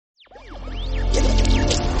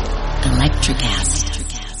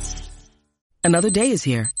Electrocast. Another day is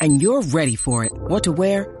here, and you're ready for it. What to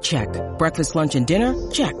wear? Check. Breakfast, lunch, and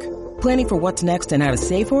dinner? Check. Planning for what's next and how to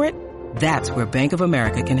save for it? That's where Bank of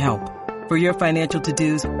America can help. For your financial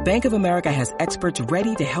to-dos, Bank of America has experts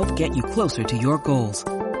ready to help get you closer to your goals.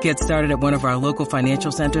 Get started at one of our local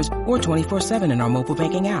financial centers or 24/7 in our mobile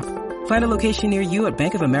banking app. Find a location near you at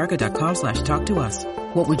bankofamerica.com/talktous.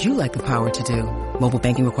 What would you like the power to do? Mobile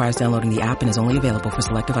banking requires downloading the app and is only available for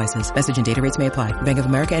select devices. Message and data rates may apply. Bank of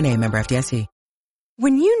America NA, member FDIC.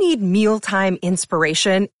 When you need mealtime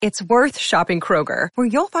inspiration, it's worth shopping Kroger, where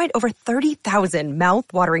you'll find over 30,000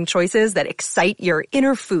 mouth-watering choices that excite your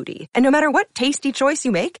inner foodie. And no matter what tasty choice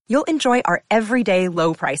you make, you'll enjoy our everyday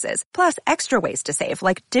low prices, plus extra ways to save,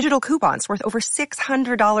 like digital coupons worth over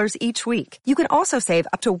 $600 each week. You can also save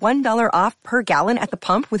up to $1 off per gallon at the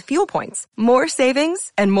pump with fuel points. More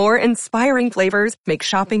savings and more inspiring flavors make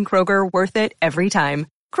shopping Kroger worth it every time.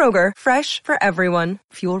 Kroger, fresh for everyone.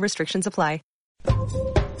 Fuel restrictions apply.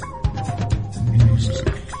 Music,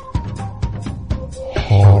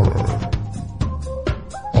 horror,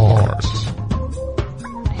 art,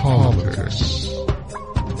 politics,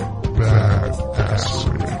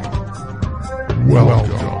 badassery.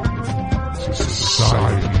 Welcome to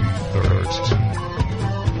Society 13.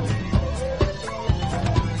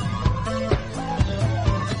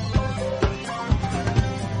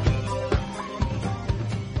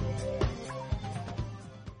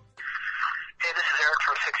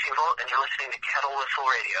 And you're listening to Kettle Whistle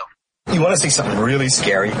Radio. You want to see something really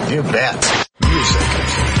scary? You bet. Music,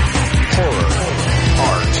 horror,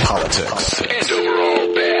 art, politics, and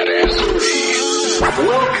overall badassery.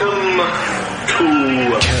 Welcome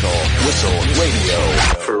to Kettle Whistle Radio.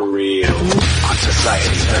 For real. On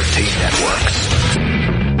Society 13 Networks.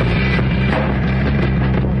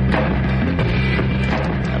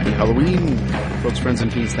 Happy Halloween, folks, friends,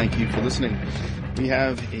 and teens. Thank you for listening. We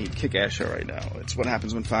have a kick-ass show right now. It's what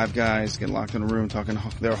happens when five guys get locked in a room talking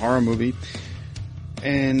their horror movie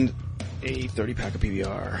and a 30-pack of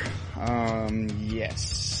PBR.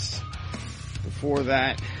 Yes. Before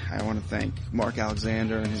that, I want to thank Mark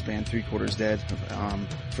Alexander and his band 3/4 Dead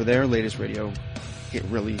for their latest radio hit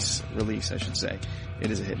release, I should say.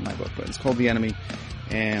 It is a hit in my book, but it's called The Enemy.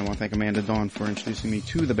 And I want to thank Amanda Dawn for introducing me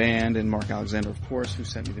to the band, and Mark Alexander, of course, who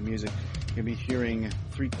sent me the music. You're going to be hearing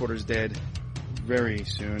 3/4 Dead very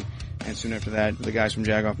soon, and soon after that, the guys from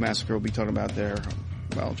Jagoff Massacre will be talking about their,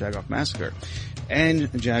 Jagoff Massacre,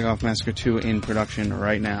 and Jagoff Massacre 2 in production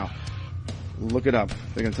right now. Look it up.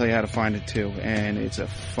 They're going to tell you how to find it too, and it's a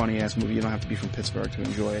funny-ass movie. You don't have to be from Pittsburgh to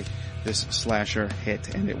enjoy this slasher hit,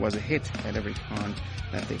 and it was a hit at every con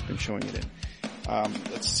that they've been showing it in.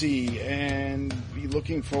 Let's see, and be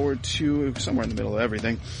looking forward to, somewhere in the middle of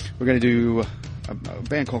everything, we're going to do a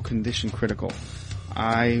band called Condition Critical.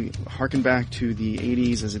 I harken back to the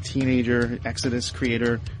 80s as a teenager, Exodus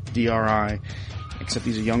creator, DRI, except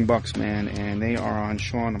these are young bucks, man, and they are on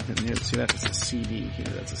Sean, see that? It's a CD here,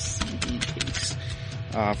 that's a CD case,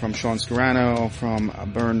 from Sean Scarano, from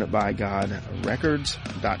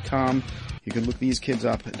burnedbygodrecords.com. You can look these kids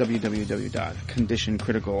up at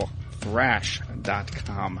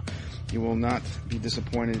www.conditioncriticalthrash.com. You will not be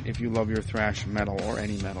disappointed if you love your thrash metal or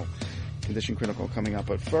any metal. Condition Critical coming up,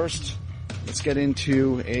 but first, let's get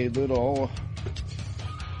into a little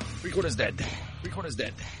 3/4 Dead. 3/4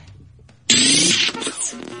 Dead.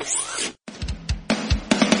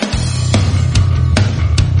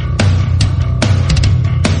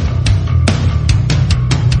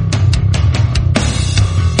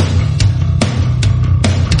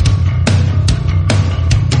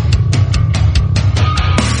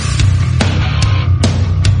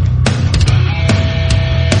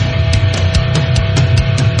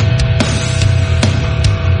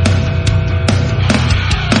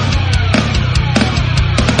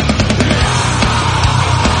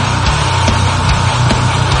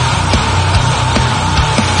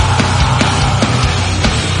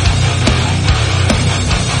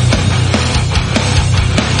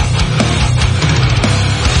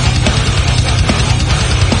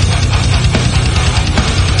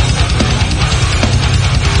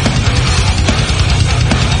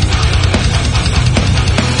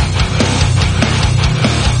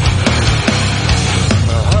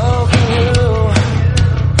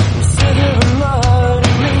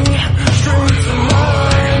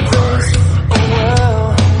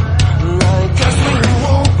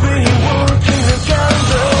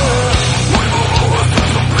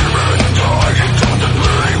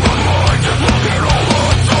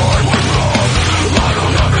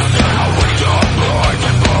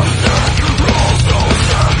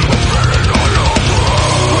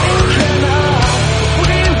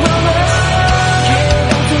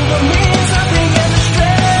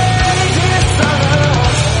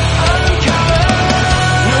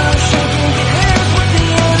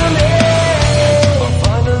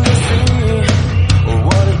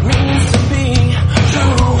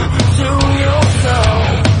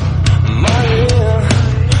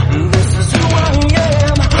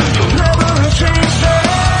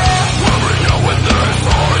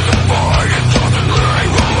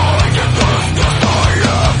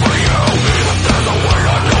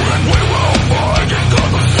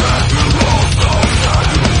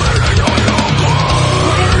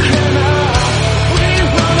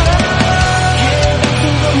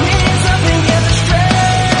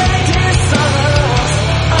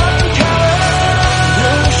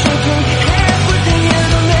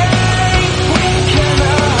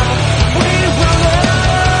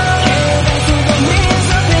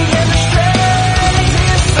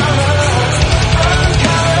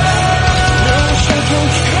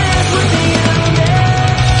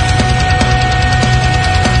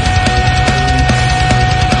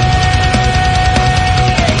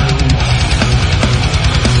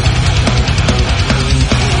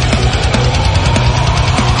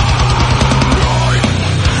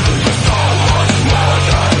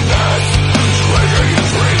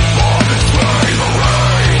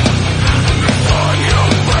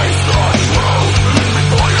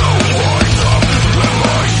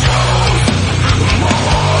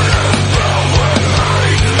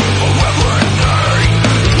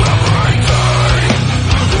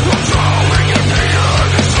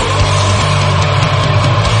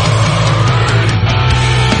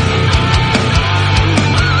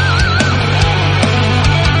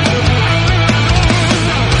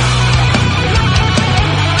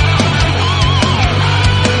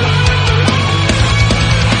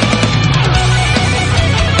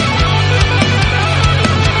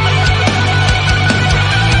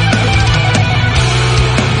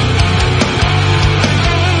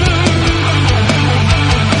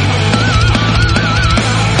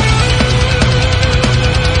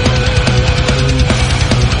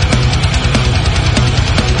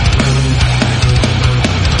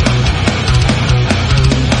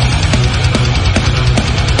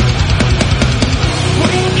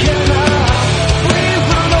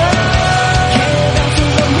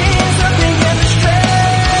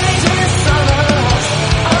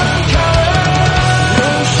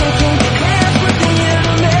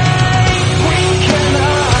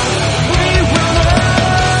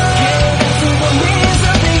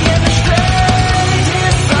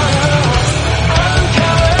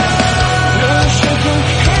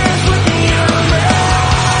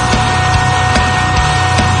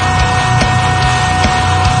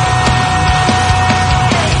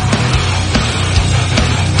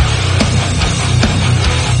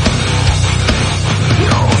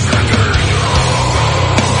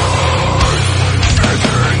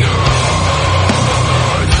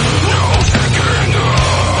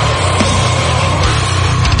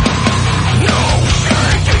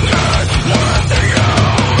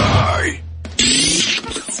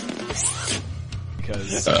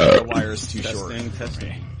 too short.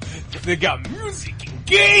 Testing. They got music and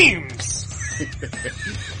games.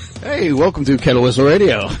 Hey, welcome to Kettle Whistle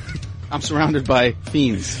Radio. I'm surrounded by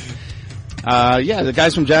fiends. The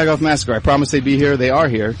guys from Jagoff Massacre. I promised they'd be here. They are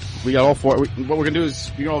here. We got all four. What we're gonna do is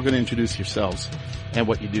you're all gonna introduce yourselves and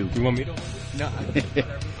what you do. You want me to? No,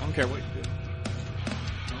 whatever. I don't care what you do.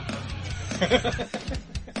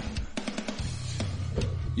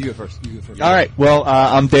 You go first. All right. Well,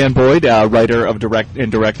 I'm Dan Boyd, writer and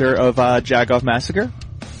director of Jagoff Massacre.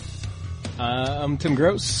 I'm Tim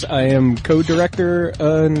Gross. I am co-director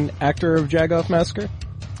and actor of Jagoff Massacre.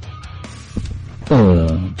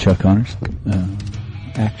 Chuck Connors,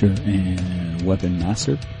 actor and weapon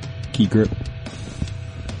master, key grip.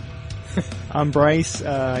 I'm Bryce.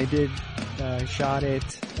 I shot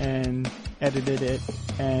it and edited it,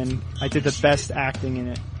 and I did the best acting in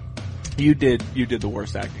it. You did the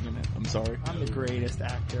worst acting in it. I'm sorry. I'm the greatest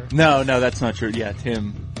actor. No, that's not true. Yeah,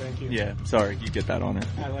 Tim. Thank you. Yeah, sorry. You get that honor.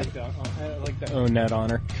 I like to own that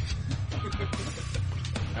honor.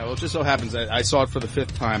 Well, it just so happens that I saw it for the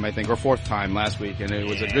 5th time, I think, or 4th time last week, and it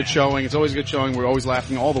was a good showing. It's always a good showing. We're always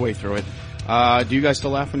laughing all the way through it. Do you guys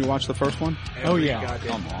still laugh when you watch the first one? Oh yeah.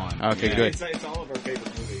 Come on. Okay, good. It's all of our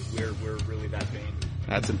favorite movies. We're really that vain.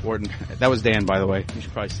 That's important. That was Dan, by the way. You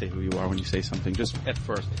should probably say who you are when you say something, just at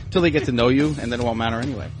first. Till they get to know you, and then it won't matter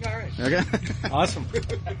anyway. Alright. Okay? Awesome.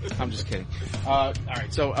 I'm just kidding.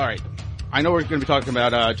 Alright. I know we're going to be talking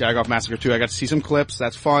about Jagoff Massacre 2. I got to see some clips.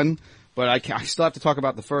 That's fun. But I still have to talk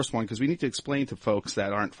about the first one because we need to explain to folks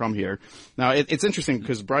that aren't from here. Now, it's interesting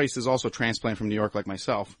because Bryce is also a transplant from New York like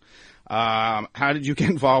myself. How did you get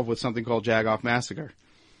involved with something called Jagoff Massacre?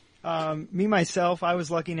 Me, myself, I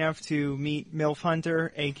was lucky enough to meet MILF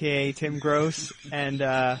Hunter, a.k.a. Tim Gross, and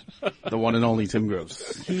the one and only Tim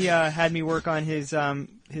Gross. He had me work on his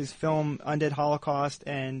film Undead Holocaust,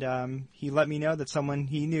 and he let me know that someone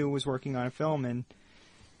he knew was working on a film, and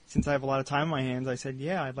since I have a lot of time on my hands, I said,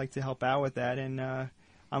 yeah, I'd like to help out with that, and I'm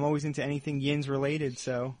always into anything Yins related,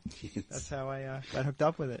 so that's how I got hooked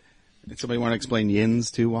up with it. Somebody want to explain Yins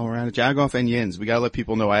too while we're at it? Jagoff and Yins. We gotta let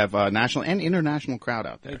people know I have a national and international crowd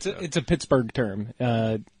out there. It's a Pittsburgh term.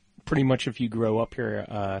 Pretty much if you grow up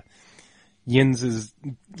here, Yins is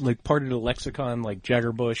like part of the lexicon, like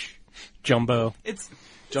Jaggerbush, Jumbo.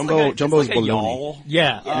 Jumbo's like baloney.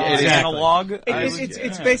 Yeah, exactly. Analog.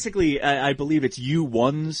 It's basically, I believe it's you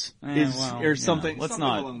ones or something. Let's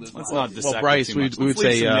not Well, Bryce, we would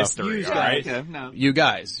say, mystery, right? Okay, no. You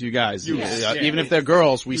guys. Even if they're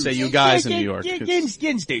girls, we say you guys in New York.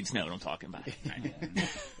 Yins dates know what I'm talking about.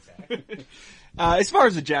 As far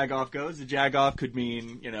as the Jagoff goes, the Jagoff could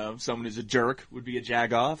mean, someone who's a jerk would be a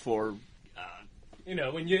Jagoff, or,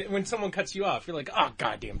 when someone cuts you off, you're like, oh,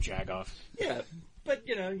 goddamn Jagoff. Yeah. But,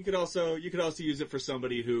 you could also use it for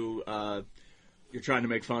somebody who, you're trying to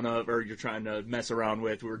make fun of, or you're trying to mess around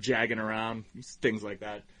with, or jagging around, things like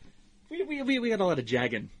that. We had a lot of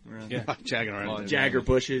jagging around. Yeah. Jagging around. Jagger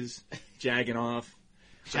bushes, jagging off,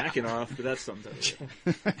 jacking off, but that's something.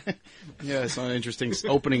 Yeah, it's an interesting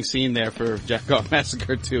opening scene there for Jagoff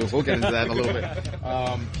Massacre 2. We'll get into that in a little bit.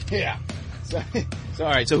 Yeah. So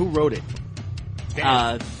alright, so who wrote it?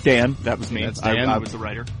 Dan, that was me. That's Dan. I was the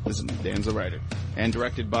writer. Dan's the writer. And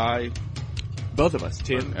directed by? Both of us,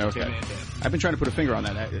 Tim. Okay. Tim and Dan. I've been trying to put a finger on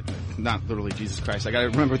that. Not literally, Jesus Christ. I gotta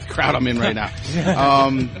remember the crowd I'm in right now.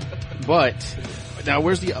 But, now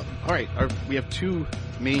where's alright, we have 2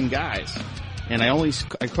 main guys. And I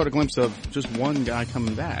caught a glimpse of just one guy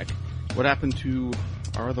coming back. What happened to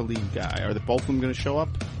our other lead guy? Are both of them gonna show up?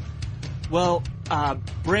 Well,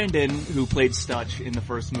 Brandon, who played Stutch in the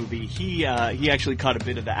first movie, he actually caught a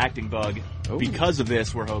bit of the acting bug because of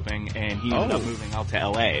this, we're hoping, and he ended up moving out to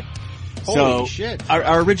L.A. Holy shit.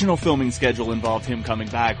 Our original filming schedule involved him coming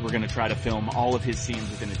back. We're going to try to film all of his scenes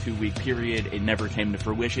within a 2-week period. It never came to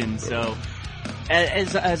fruition, so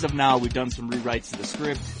as of now, we've done some rewrites to the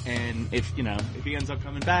script, and if he ends up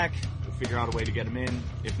coming back, we'll figure out a way to get him in.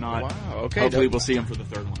 If not, hopefully we'll see him for the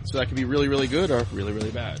 3rd one. So that could be really, really good or really,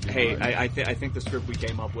 really bad. Hey, I think the script we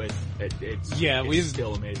came up with, it's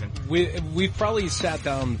still amazing. We've probably sat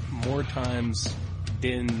down more times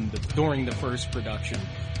during the first production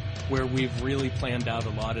where we've really planned out a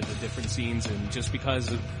lot of the different scenes, and just because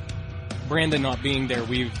of Brandon not being there,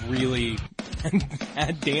 we've really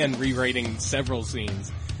had Dan rewriting several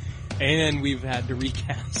scenes, and we've had to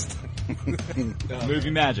recast.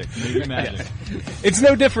 Movie magic. Yeah. It's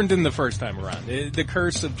no different than the first time around. The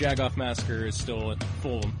curse of Jagoff Massacre is still in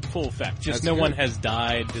full effect. Just no one has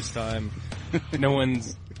died this time. No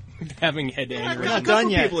one's having head aneurysm. We're not done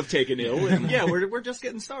yet. People have taken ill, and yeah, we're just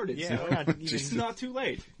getting started. Yeah, so we're not even- it's not too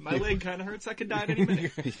late. My leg kind of hurts. I could die at any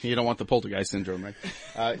minute. You don't want the poltergeist syndrome, right?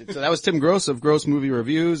 So that was Tim Gross of Gross Movie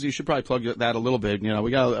Reviews. You should probably plug that a little bit. You know,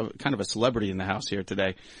 we got kind of a celebrity in the house here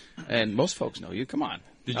today, and most folks know you. Come on.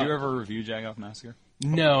 Did you ever review Jagoff Massacre?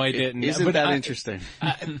 No, I didn't. Isn't that interesting?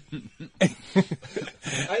 I'd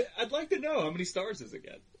like to know how many stars does it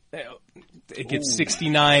get? It gets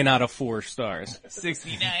 69 out of 4 stars.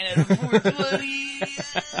 69 out of 420.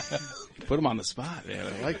 Put him on the spot, man.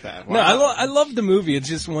 I like that. Wow. No, I love the movie. It's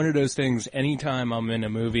just one of those things. Anytime I'm in a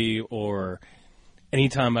movie or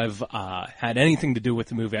anytime I've had anything to do with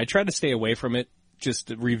the movie, I try to stay away from it,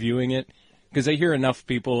 just reviewing it, because I hear enough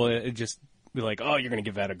people just be like, "Oh, you're going to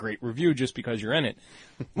give that a great review just because you're in it."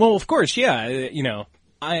 Well, of course, yeah. You know,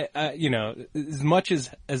 I you know, as much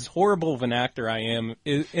as horrible of an actor I am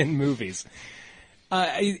in movies,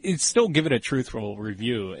 I still give it a truthful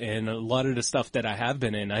review. And a lot of the stuff that I have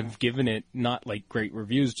been in, I've given it not like great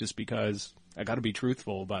reviews just because I got to be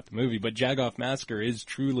truthful about the movie. But Jagoff Massacre is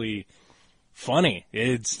truly funny.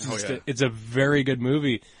 It's it's a very good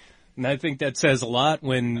movie, and I think that says a lot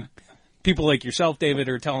when people like yourself, David,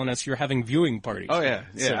 are telling us you're having viewing parties. Oh yeah,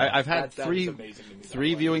 yeah. So, I've had that three is amazing to me,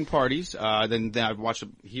 three viewing parties. Then I've watched it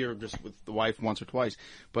here just with the wife once or twice.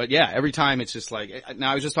 But yeah, every time it's just like.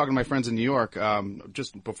 Now I was just talking to my friends in New York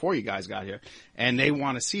just before you guys got here, and they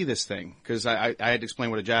want to see this thing because I had to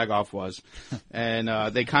explain what a Jagoff was, and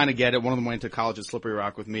they kind of get it. One of them went to college at Slippery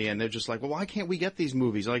Rock with me, and they're just like, "Well, why can't we get these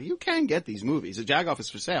movies?" I'm like, you can get these movies. A Jagoff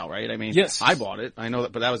is for sale, right? I mean, yes, I bought it. I know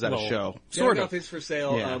that, but that was at a show. Jagoff is for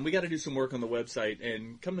sale. Yeah. We got to do some work on the website.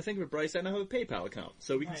 And come to think of it, Bryce, I now have a PayPal account,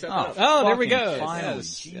 so we can set that up. Oh, there we go.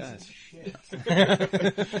 Finals. Yes.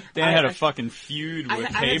 Dan had a fucking feud with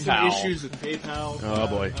PayPal. I had some issues with PayPal. Oh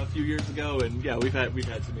boy, a few years ago, and yeah, we've had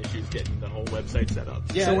some issues getting the whole website set up.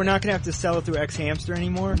 Yeah. So we're not gonna have to sell it through X Hamster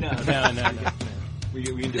anymore. No. We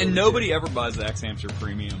can do And nobody ever buys the X Hamster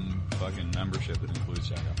premium fucking membership that includes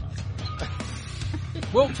Jagoff Massacre.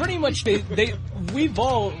 Well, pretty much we've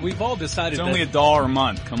all decided. It's only $1 a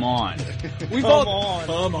month. Come on.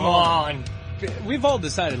 Come on. We've all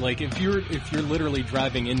decided, like, if you're literally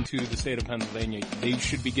driving into the state of Pennsylvania, they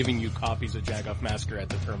should be giving you copies of Jagoff Massacre at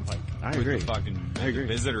the Turnpike. I agree. With the fucking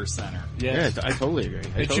visitor center. Yes. Yeah, I totally agree.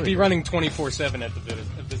 It should be running 24/7 at the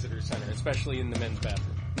visitor center, especially in the men's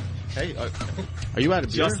bathroom. Hey, are you out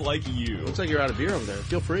of beer? Just like you. Looks like you're out of beer over there.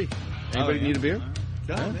 Feel free. Anybody need a beer?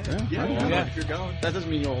 Yeah, if you're going. That doesn't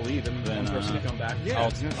mean you'll leave. And one person to come back. Yeah.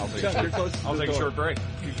 I'll take a short break.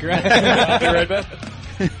 Be right back.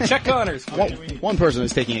 Check Connors. One person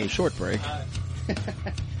is taking a short break.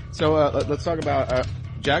 So let's talk about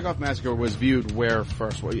Jagoff Massacre was viewed where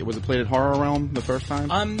first? Was it played at Horror Realm the first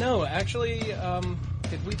time? No, actually,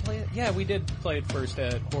 did we play it? Yeah, we did play it first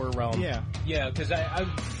at Horror Realm. Yeah, because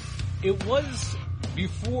it was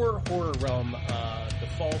before Horror Realm, the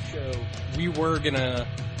fall show. We were gonna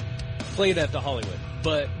play it at the Hollywood,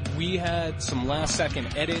 but we had some last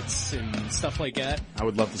second edits and stuff like that. I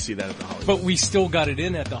would love to see that at the Hollywood. But we still got it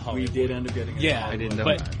in at the Hollywood. We did end up getting it. Yeah, I didn't know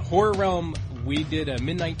but that. Horror Realm, we did a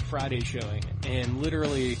midnight Friday showing, and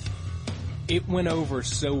literally, it went over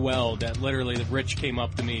so well that literally Rich came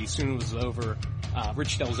up to me as soon as it was over.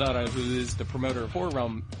 Rich Del Zotto, who is the promoter of Horror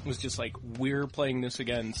Realm, was just like, "We're playing this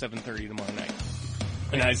again 7:30 tomorrow night."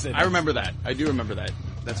 And I said, I remember that. I do remember that.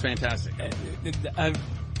 That's fantastic.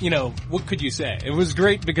 You know, what could you say? It was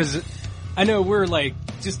great because I know we're like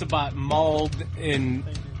just about mauled in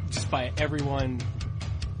just by everyone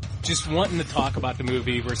just wanting to talk about the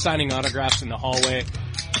movie. We're signing autographs in the hallway.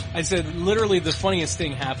 I said, literally the funniest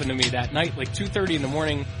thing happened to me that night, like 2:30 in the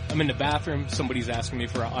morning. I'm in the bathroom. Somebody's asking me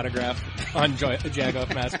for an autograph on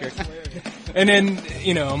Jagoff Massacre. And then,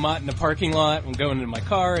 you know, I'm out in the parking lot. I'm going into my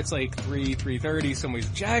car. It's like 3:30. Somebody's,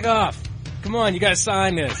 Jagoff, come on, you gotta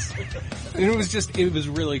sign this. And it was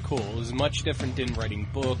really cool. It was much different than writing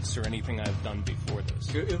books or anything I've done before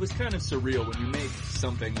this. It was kind of surreal when you make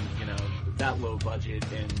something, you know, that low budget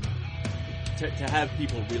and to have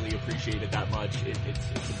people really appreciate it that much, it's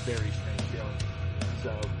a very strange feeling.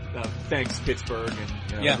 So, thanks Pittsburgh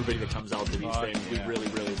and everybody that comes out to these things. Yeah. We really,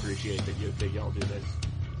 really appreciate that y'all do this.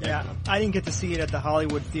 Yeah, I didn't get to see it at the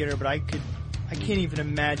Hollywood Theater, but I can't even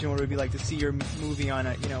imagine what it would be like to see your movie on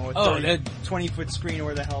a 20-foot screen or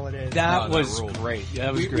where the hell it is. That was great.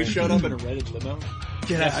 That was great. We showed up in a rented limo.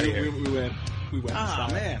 Get out of here. We went.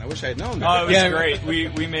 Man, I wish I had known that. Oh, it was great. We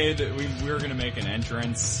were gonna make an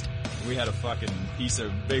entrance We had a fucking piece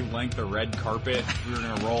of big length of red carpet we were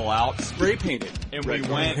gonna roll out. Spray painted. And we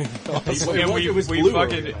went, and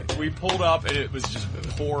we pulled up and it was just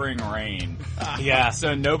pouring rain. Yeah.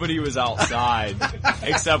 So nobody was outside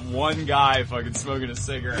except one guy fucking smoking a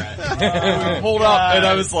cigarette. We pulled up and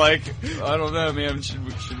I was like, I don't know, man, should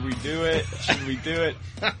we do it? Should we do it?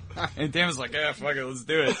 And Dan was like, yeah, fuck it, let's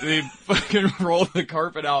do it. And he fucking rolled the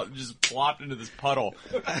carpet out and just plopped into this puddle.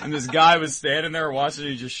 And this guy was standing there watching,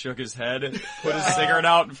 he just shook his head, put his cigarette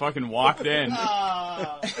out and fucking walked in.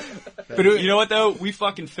 But you know what though? We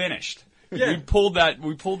fucking finished. Yeah. We pulled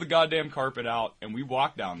the goddamn carpet out and we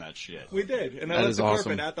walked down that shit. We did. And I left the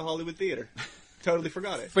carpet at the Hollywood Theater. Totally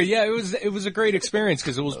forgot it. But yeah, it was a great experience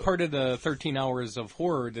because it was part of the 13 Hours of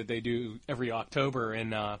Horror that they do every October,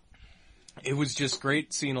 and it was just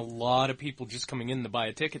great seeing a lot of people just coming in to buy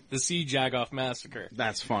a ticket to see Jagoff Massacre.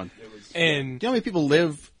 That's fun. And do you know how many people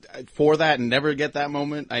live for that and never get that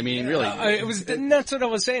moment? I mean, really. That's what I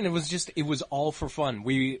was saying. It was all for fun.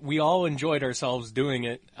 We all enjoyed ourselves doing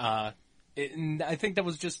it. And I think that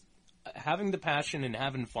was just having the passion and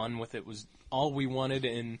having fun with it was all we wanted,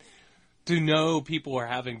 and to know people are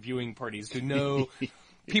having viewing parties, to know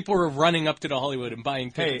people are running up to the Hollywood and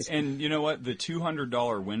buying tickets. Hey, and you know what? The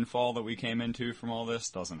 $200 windfall that we came into from all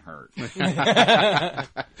this doesn't hurt.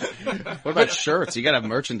 What about shirts? You gotta have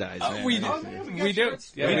merchandise, man. We do. Yeah, we do have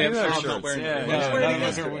shirts.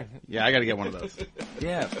 Yeah, I gotta get one of those.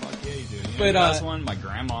 Yeah, fuck yeah, you do. You but, know, that's one, my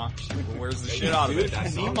grandma, she wears the shit out of it. I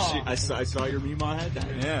saw your Meemaw head.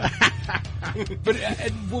 Yeah. But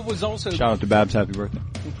what was also... Shout out to Babs, happy birthday.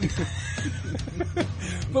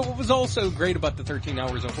 But what was also great about the 13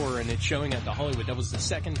 Hours of Horror and it showing at the Hollywood, that was the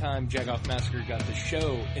second time Jagoff Massacre got to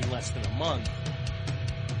show in less than a month.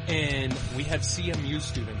 And we had CMU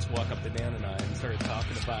students walk up to Dan and I and started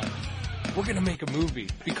talking about, we're gonna make a movie.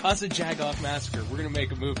 Because of Jagoff Massacre, we're gonna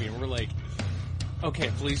make a movie. And we're like, okay,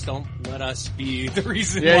 please don't let us be the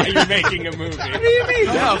reason why you're making a movie. What do you mean?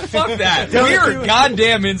 No, fuck that. We're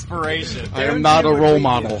goddamn inspiration. I am not a role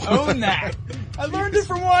model. Own that. I learned it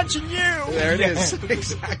from watching you. There it is.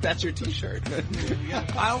 Exactly. That's your t-shirt.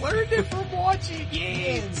 I learned it from watching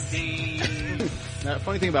you, Steve. Now,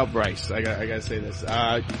 funny thing about Bryce, I gotta say this,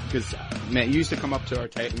 because man, you used to come up to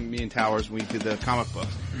me and Towers when we did the comic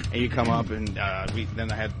books, and you come up and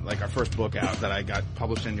then I had like our first book out that I got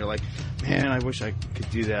published, and you're like, man, I wish I could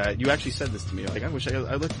do that. You actually said this to me, like, I wish I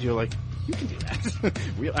looked at you like, you can do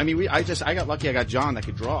that. I got lucky. I got John that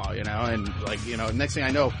could draw, you know, and like, you know, next thing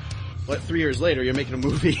I know. But 3 years later, you're making a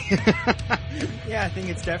movie. Yeah, I think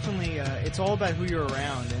it's definitely, it's all about who you're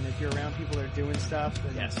around. And if you're around people that are doing stuff,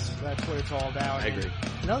 then that's what it's all about. I agree.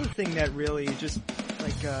 And another thing that really just,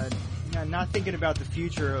 like, not thinking about the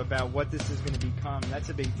future, about what this is going to become, that's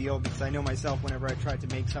a big deal because I know myself whenever I tried to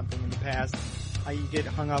make something in the past, I get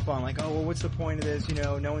hung up on like, oh, well, what's the point of this? You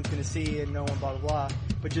know, no one's going to see it, no one, blah, blah, blah.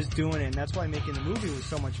 But just doing it. And that's why making the movie was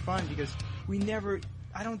so much fun because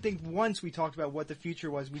I don't think once we talked about what the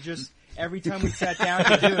future was. We just, every time we sat down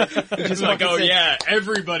to do it, we just like, oh yeah,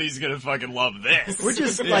 everybody's gonna fucking love this. We're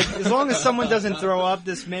just like, as long as someone doesn't throw up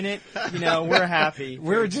this minute, you know, we're happy.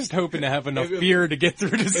 We're just hoping to have enough beer to get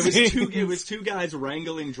through this scene. It was two guys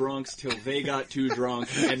wrangling drunks till they got too drunk,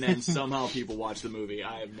 and then somehow people watched the movie.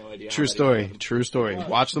 I have no idea. True story.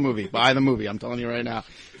 Watch the movie. Buy the movie. I'm telling you right now.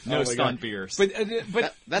 No stunt beers.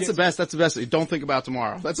 But that's the best. That's the best. Don't think about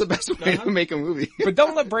tomorrow. That's the best way to make a movie. But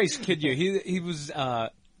don't let Bryce kid you. He's a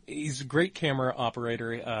great camera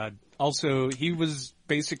operator. Also, he was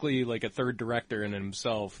basically like a third director in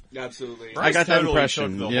himself. Absolutely. I got that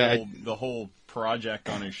impression. Took the whole project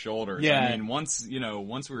on his shoulders. Yeah. I mean, once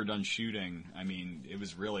we were done shooting, I mean, it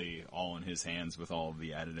was really all in his hands with all of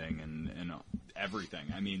the editing and everything.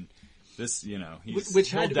 I mean, this, you know,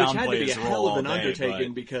 which had to be a hell of an undertaking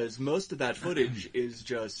but... because most of that footage is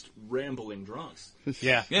just rambling drunks.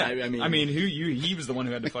 Yeah. I mean, he was the one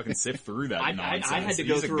who had to fucking sift through that nonsense. I had to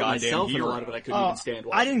go through it myself and a lot of it I couldn't even stand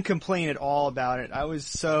watching. I didn't complain at all about it. I was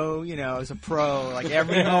so, you know, as a pro, like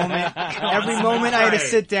every moment I had to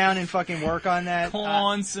sit down and fucking work on that.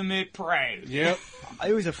 Consummate pride. Yep.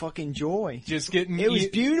 It was a fucking joy. Just getting it was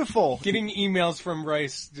beautiful. Getting emails from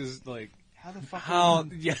Bryce, just like, how the fuck?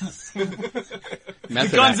 Yes. The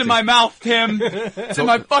gun's in my mouth, Tim. It's in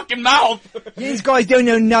my fucking mouth. These guys don't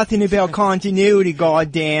know nothing about continuity,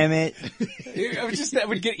 goddammit. I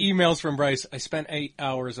would get emails from Bryce. I spent 8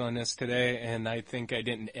 hours on this today, and I think I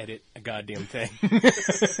didn't edit a goddamn thing.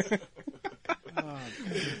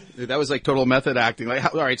 Dude, that was like total method acting.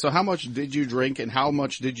 Like, all right, so how much did you drink and how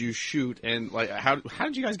much did you shoot and like how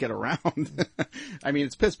did you guys get around? I mean,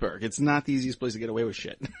 it's Pittsburgh. It's not the easiest place to get away with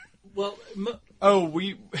shit. Well,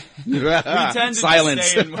 we tend to silence.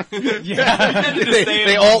 stay in,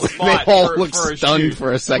 They all look stunned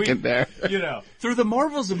for a second there. You know, through the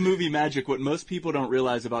marvels of movie magic, what most people don't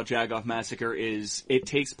realize about Jagoff Massacre is it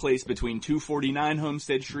takes place between 249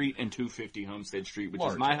 Homestead Street and 250 Homestead Street, which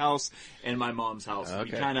is my house and my mom's house.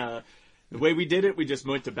 Okay. We kind the way we did it, we just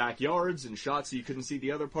went to backyards and shot so you couldn't see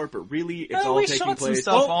the other part, but really, it's all taking shot place.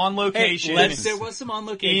 some stuff on location. There was some on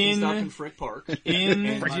location stuff in Frick Park.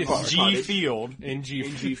 In G Field. In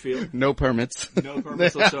G Field. No permits. No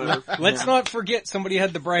permits whatsoever. Let's not forget somebody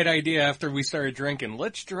had the bright idea after we started drinking.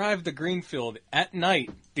 Let's drive to Greenfield at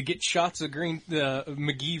night to get shots of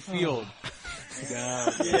McGee Field. Yeah.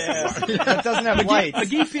 It doesn't have lights.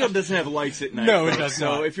 McGee Field doesn't have lights at night. No, it does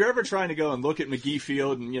not. So if you're ever trying to go and look at McGee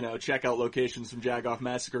Field and, check out locations from Jagoff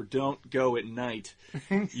Massacre, don't go at night.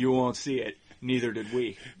 You won't see it. Neither did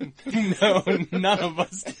we. No, none of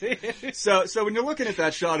us did. So when you're looking at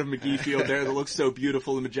that shot of McGee Field there that looks so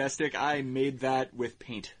beautiful and majestic, I made that with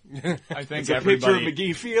paint. I think it's a picture of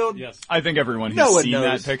McGee Field. Yes. I think everyone who's seen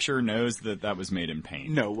that picture knows that was made in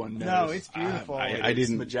paint. No one knows. No, it's beautiful. I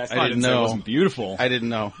didn't know. It wasn't beautiful. I didn't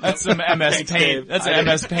know. That's some MS Paint. That's an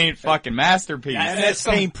MS Paint fucking masterpiece. MS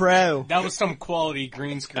Paint Pro. That was some quality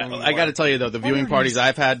green screen. I got to tell you though, the viewing parties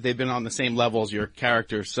I've had, they've been on the same level as your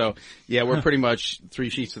characters. So yeah, we're pretty much 3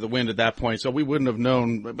 sheets to the wind at that point. So we wouldn't have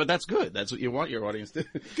known, but that's good. That's what you want your audience to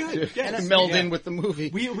meld in with the movie.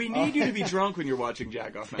 We need you to be drunk when you're watching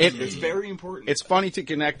Jagoff Massacre. It's very important. It's funny to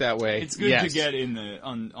connect that way. It's good to get in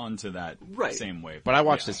onto that same way. But I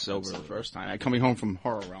watched it sober the first time. Coming home from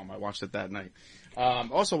Horror Realm, I watched it that night.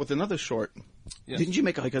 Also with another short. Yes. Didn't you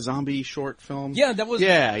make like a zombie short film? Yeah, that was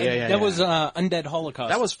that was Undead Holocaust.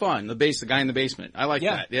 That was fun. The guy in the basement. I like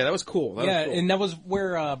that. Yeah, that was cool. That was cool. And that was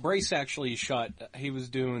where Brace actually shot. He was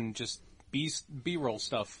doing just B-roll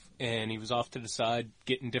stuff, and he was off to the side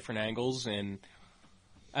getting different angles, and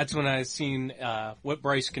that's when I seen what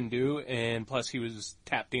Bryce can do, and plus he was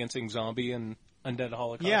tap dancing zombie in Undead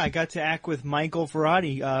Holocaust. Yeah, I got to act with Michael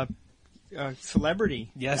Verratti, celebrity.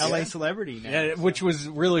 Yes. LA celebrity now. Yeah, which was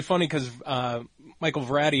really funny because Michael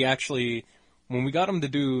Verratti actually, when we got him to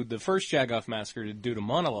do the first Jagoff Massacre, to do the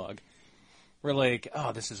monologue, we're like,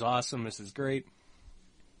 oh, this is awesome, this is great.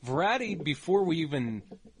 Verratti, before we even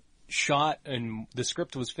shot and the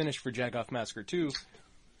script was finished for Jagoff Massacre 2,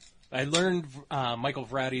 I learned Michael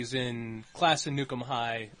Verratti's in Class of Nukem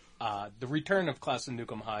High, The Return of Class of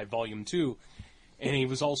Nukem High, Volume 2. And he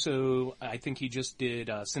was also, I think he just did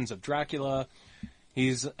Sins of Dracula.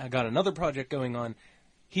 He's got another project going on.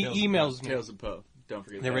 He emails me. Tales of Poe. Don't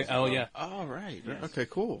forget that. Oh, yeah. Oh, right. Yes. Okay,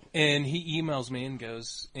 cool. And he emails me and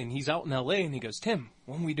goes, and he's out in L.A. and he goes, Tim,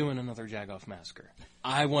 when are we doing another Jagoff Massacre?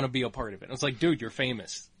 I want to be a part of it. I was like, dude, you're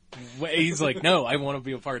famous. He's like, no, I want to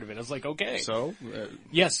be a part of it. I was like, okay. So?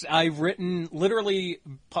 Yes, I've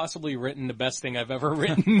possibly written the best thing I've ever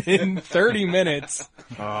written in 30 minutes.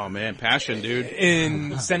 Oh, man, passion, dude.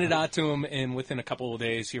 And sent it out to him, and within a couple of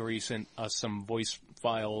days, he already sent us some voice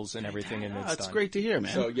files and everything, and it's That's done. great to hear,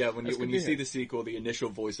 man. So, yeah, when you see the sequel, the initial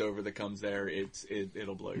voiceover that comes there,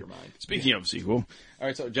 it'll blow your mind. Speaking of sequel. All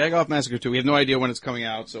right, so Jagoff Massacre 2, we have no idea when it's coming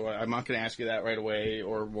out, so I'm not going to ask you that right away,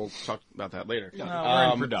 or we'll talk about that later. No,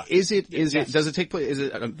 we're in production. Does it take place, is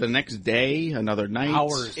it the next day, another night?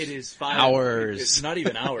 Hours. It is 5 hours. It's not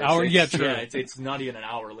even hours. Yeah, true. Yeah, it's not even an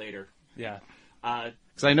hour later. Yeah.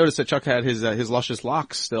 Because I noticed that Chuck had his luscious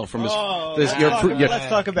locks still from his. Let's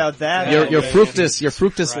talk about that. Your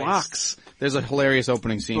Fructus locks. There's a hilarious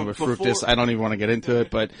opening scene with Fructus. I don't even want to get into it,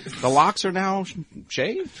 but the locks are now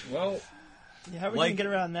shaved. Well, how are we gonna get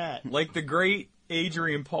around that? Like the great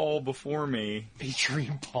Adrian Paul before me.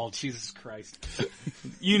 Adrian Paul, Jesus Christ.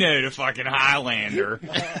 You know the fucking Highlander.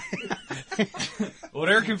 Well,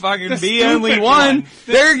 there can fucking be only one.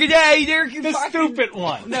 There can stupid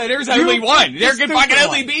one. No, there's only one. There can fucking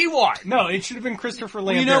only be one. No, it should have been Christopher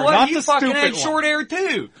Lambert. You know what? Not You the fucking stupid had one. short hair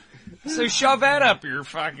too. So shove that up your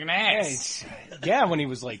fucking ass. Yeah, when he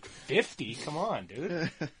was like 50. Come on, dude.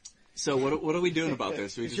 So what are we doing about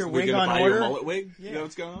this? We your we're wig gonna on buy order? your mullet wig? You know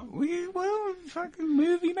what's going on? Well, fucking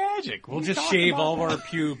movie magic. We'll just shave all of our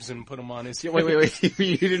pubes and put them on his. Wait.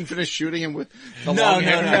 You didn't finish shooting him with the No. long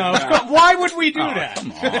hair? Why would we do that?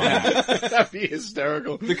 Come on. That'd be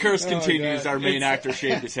hysterical. The curse continues. Our main actor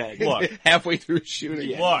shaved his head. Look. Halfway through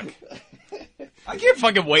shooting. Look. I can't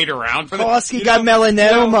fucking wait around for Kowalski got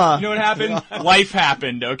melanoma. You know what happened? Life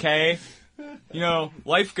happened, okay? You know,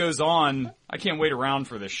 life goes on. I can't wait around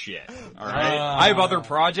for this shit. Alright? I have other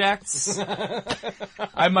projects. I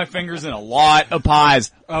have my fingers in a lot of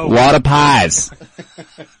pies. A lot of pies.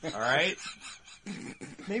 Alright?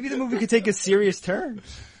 Maybe the movie could take a serious turn.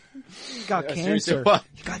 got Seriously, cancer. what?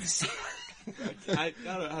 You got the C word. I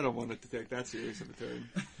don't want it to take that serious of a turn.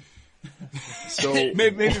 So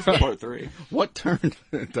maybe for part 3. What turn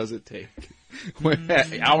does it take?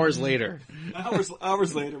 Hours later.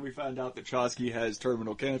 Hours later, we found out that Chosky has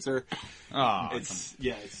terminal cancer. Oh, it's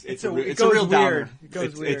a goes real downer. weird. It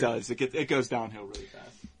goes weird. It does. It goes downhill really fast.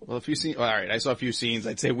 Well, a few scenes. All right, I saw a few scenes.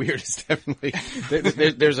 I'd say weird is definitely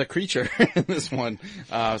there's a creature in this one,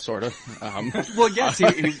 sort of. Well, yes, he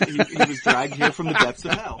was dragged here from the depths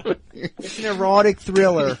of hell. It's an erotic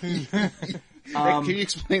thriller. Can you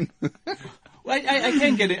explain? Well, I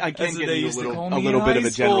can get it. I can get into a little bit of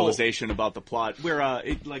a generalization about the plot. Where,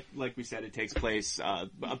 like we said, it takes place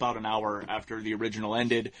about an hour after the original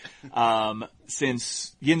ended.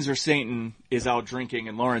 Since Yinzer Satan is out drinking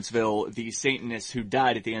in Lawrenceville, the Satanists who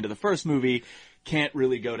died at the end of the first movie can't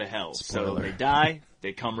really go to hell. Spoiler. So they die,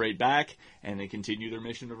 they come right back, and they continue their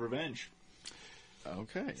mission of revenge.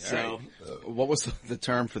 Okay. So, right. What was the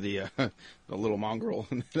term for the little mongrel?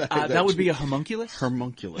 that would be a homunculus.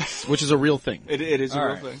 Homunculus, which is a real thing. It is a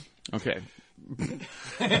real thing. Okay.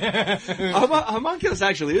 Homunculus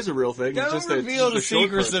actually is a real thing. Don't It's just reveal the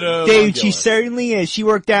secrets person. of Dude, she certainly is. She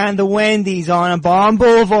worked down at the Wendy's on a Bomb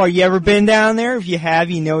Boulevard. You ever been down there? If you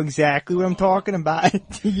have, you know exactly what I'm talking about.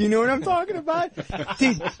 You know what I'm talking about?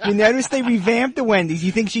 Dude, you notice they revamped the Wendy's.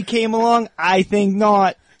 You think she came along? I think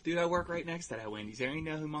not. Dude, I work right next to that Wendy's. There ain't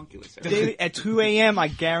no homunculus. Dude, at 2 a.m., I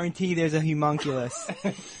guarantee there's a homunculus.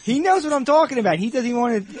 He knows what I'm talking about. He doesn't even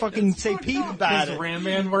want to fucking say peep about Does it. Ram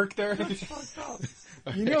Man work there?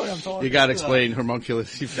 You know what I'm talking about. You got to explain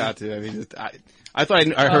homunculus. You've got to. I mean, I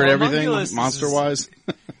thought I heard everything monster-wise.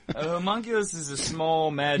 A homunculus is a small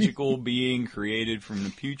magical being created from the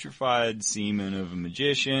putrefied semen of a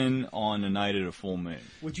magician on a night at a full moon.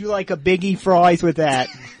 Would you like a Biggie fries with that?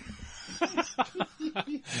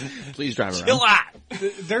 Please drive around. Chill out.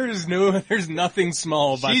 There's nothing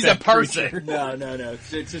small about She's that a person. creature. No.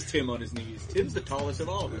 It's just Tim on his knees. Tim's the tallest of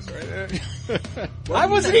all of us, right? I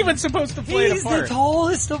wasn't even supposed to play He's the part. the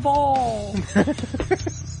tallest of all.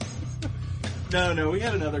 No, we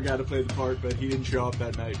had another guy to play the part, but he didn't show up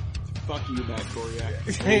that night. Fuck you, Matt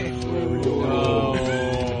Koriak.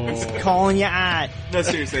 Calling you out. No,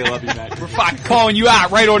 seriously, I love you, Matt. We're fucking calling you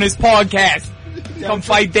out right on this podcast. Come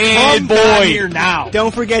fight Come Dan, down boy. here now.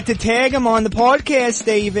 Don't forget to tag him on the podcast,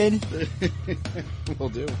 David. Will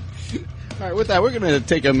do. All right, with that, we're going to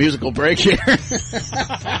take a musical break here. I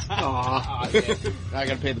got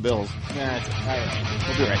to pay the bills. That's all right.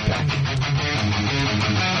 We'll be right back.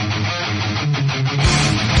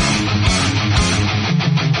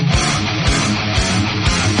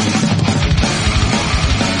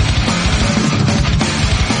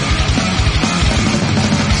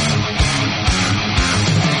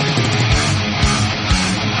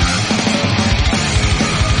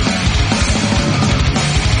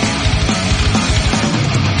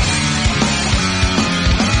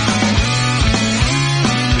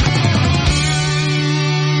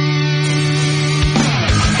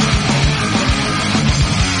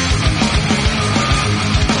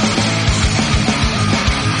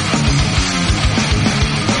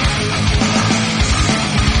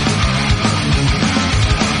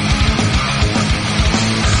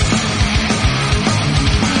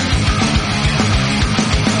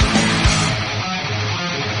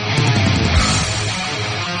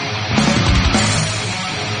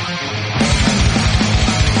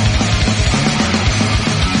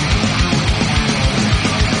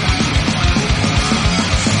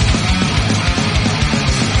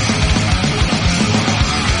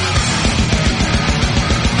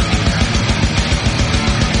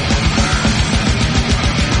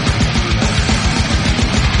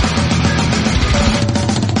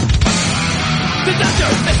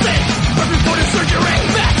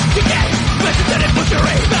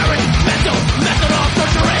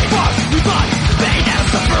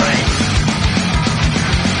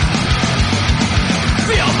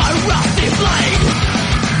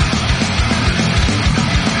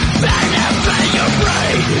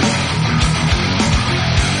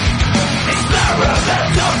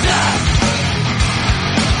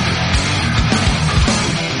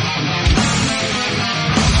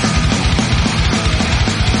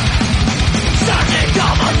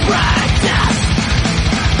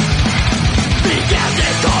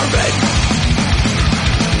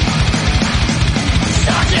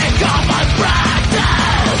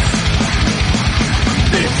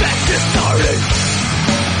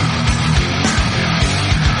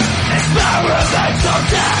 Experiments of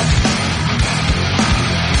death.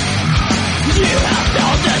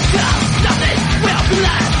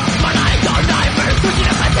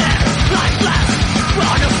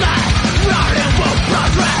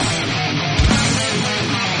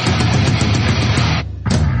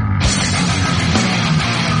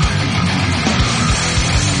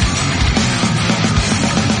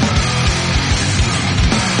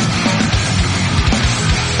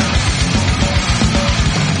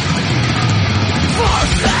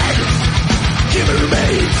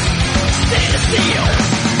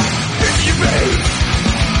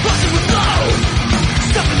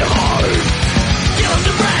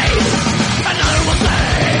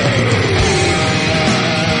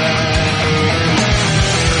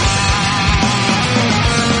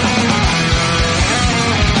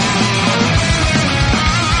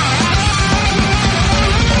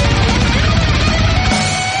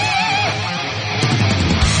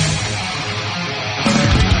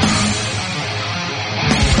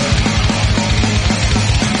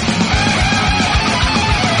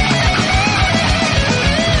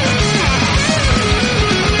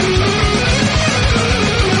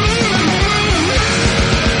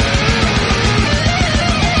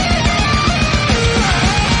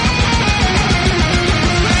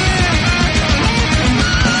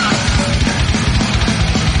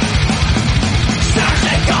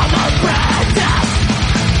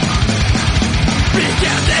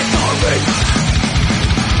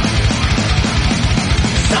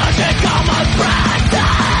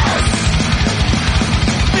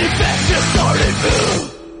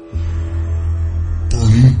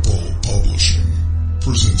 Burning Bull Publishing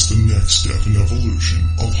presents the next step in evolution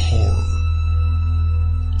of horror.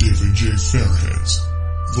 David J. Fairhead's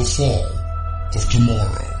The Fall of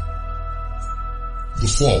Tomorrow. The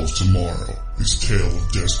Fall of Tomorrow is a tale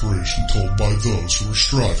of desperation told by those who are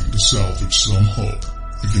striving to salvage some hope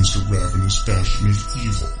against a ravenous bastion of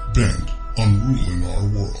evil bent on ruling our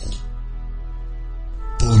world.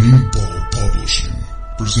 Burning Bull Publishing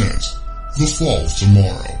presents The Fall of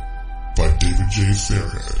Tomorrow by David J.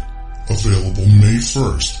 Fairhead. Available May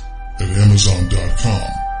 1st at Amazon.com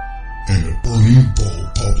and at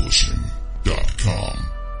BurningBullPublishing.com.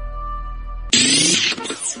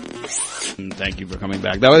 Thank you for coming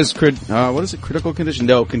back. That was what is it? Critical Condition?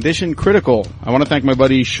 No, Condition Critical. I want to thank my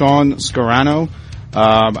buddy Sean Scarano.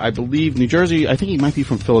 I believe New Jersey. I think he might be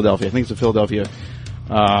from Philadelphia. I think it's a Philadelphia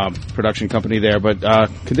production company there. But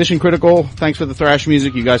Condition Critical. Thanks for the thrash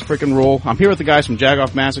music. You guys freaking rule. I'm here with the guys from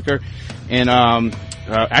Jagoff Massacre, and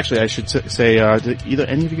actually I should say, did either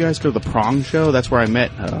any of you guys go to the Prong show? That's where I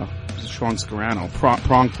met Sean Scarano.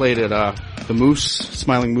 Prong played at the Moose,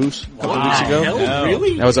 Smiling Moose, a couple of weeks ago. No.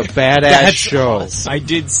 Really? That was a badass show. Awesome. I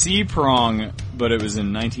did see Prong, but it was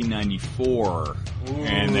in 1994,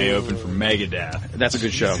 and they opened for Megadeth. That's a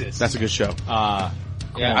good show. That's a good show.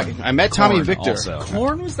 Yeah, I met Tommy Victor. Also.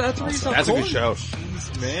 Korn was that? That's a good show.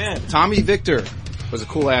 Jeez, man. Tommy Victor was a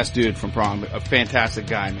cool ass dude from Prong. A fantastic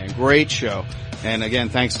guy, man. Great show. And again,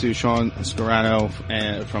 thanks to Sean Scarano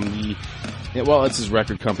from the, it's his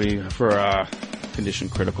record company for Condition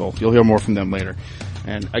Critical. You'll hear more from them later.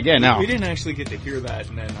 And again, now we didn't actually get to hear that,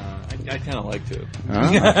 and then I kind of like to.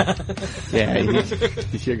 Yeah,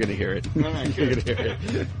 you're gonna hear it. Right, you're gonna hear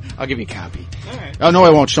it. I'll give you a copy. All right. Oh no, I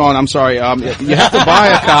won't, Sean. I'm sorry. You have to buy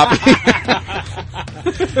a copy.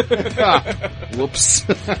 Whoops.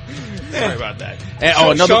 Sorry about that.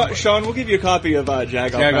 And, Sean, we'll give you a copy of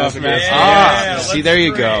Jagoff Massacre. See, there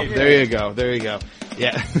you go. There you go. There you go.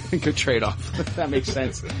 Yeah, good trade-off. That makes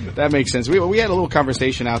sense. That makes sense. We had a little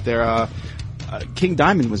conversation out there. King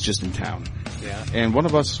Diamond was just in town. Yeah. And one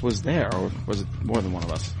of us was there, or was it more than one of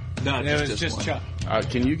us? No, it was just Chuck.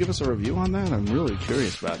 Can you give us a review on that? I'm really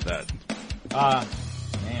curious about that.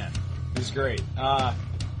 Man, it was great.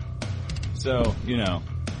 So, you know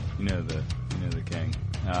the King.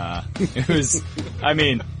 It was, I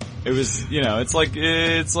mean, it was,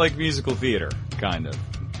 it's like musical theater, kind of,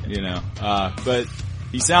 but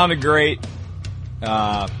he sounded great.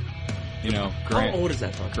 How old is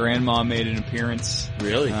that fucker? Grandma made an appearance.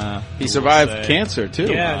 Really? He survived cancer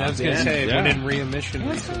too. Yeah, I was going to say, went in remission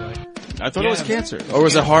recently. I thought it was cancer. Or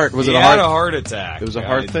was it heart? Was it he a heart? He had a heart attack. It was a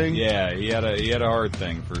heart thing? Yeah, he had a heart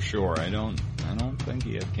thing for sure. I don't think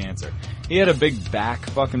he had cancer. He had a big back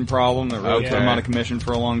fucking problem that really put him out of commission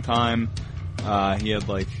for a long time. He had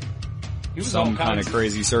some kind of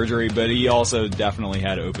crazy surgery, but he also definitely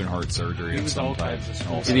had open heart surgery of some type.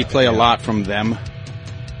 Did he play a lot from Them?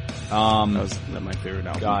 That's my favorite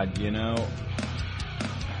album. God,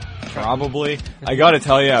 probably. I gotta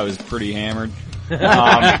tell you, I was pretty hammered. All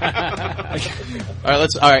right.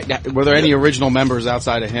 Were there any original members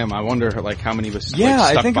outside of him? I wonder, how many was stuck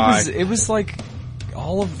I think by? it was like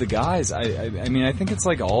all of the guys. I mean, I think it's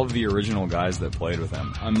like all of the original guys that played with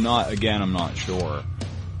him. I'm not sure,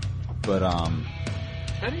 but I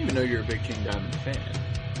didn't even know you're a big King Diamond fan.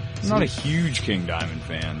 I'm not a huge King Diamond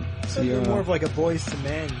fan. So you're more of like a Boys to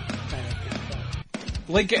Men kind of thing.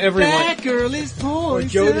 Like everyone. That girl is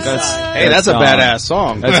poison. That's a badass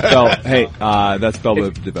song. That's that's Bell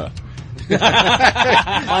Diva.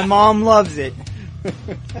 My mom loves it.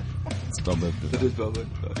 It's Bell Diva. It is Bell Diva.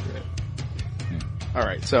 All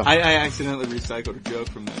right, so I accidentally recycled a joke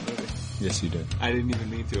from that movie. Yes, you did. I didn't even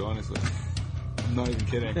mean to, honestly. I'm not even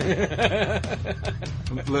kidding.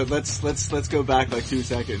 Let's go back like 2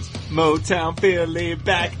 seconds. Motown Philly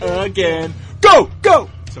back again. Go!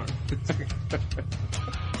 Sorry.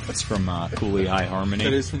 That's from Cooley High Harmony.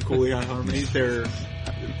 That is from Cooley High Harmony. Do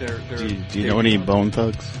you know any Bone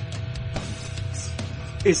Thugs?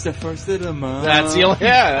 It's the first of the month. That's the one.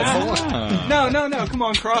 No. Come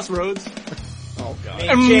on, Crossroads. Oh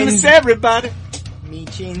God. Miss everybody.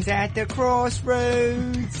 Meetings at the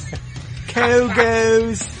Crossroads.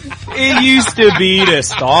 Kogos. It used to be to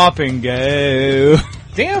stop and go.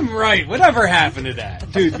 Damn right. Whatever happened to that?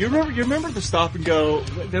 Dude, you remember the Stop and Go?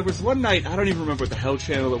 There was one night, I don't even remember what the hell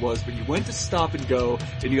channel it was, but you went to Stop and Go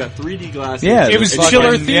and you got 3D glasses. Yeah, it was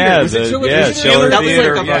Chiller Theater. Yeah, was it Chiller Theater? That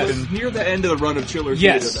Theater. was near the end of the run of Chiller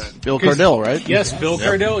Yes. Theater then. Bill Cardell, right? Yes, Bill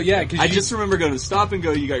Cardell. Yeah, I just remember going to Stop and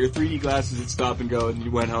Go, you got your 3D glasses at Stop and Go, and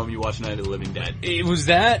you went home, you watched Night of the Living Dead. it was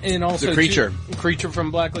that, and also The Creature. Creature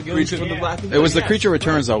from Black Lagoon. Creature from the Black Lagoon. It was The Creature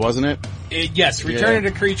Returns, though, wasn't it? Yes, Return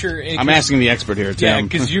of the Creature. I'm asking the expert here, Tim. Yeah,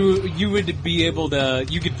 because you would be able to,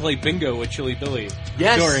 you could play bingo with Chili Billy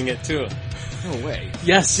during it too. No way.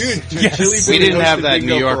 Yes, dude. Yes. We didn't have that in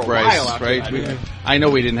New York, for a Bryce, while after right? that. I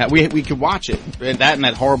know we didn't have. We could watch it. That and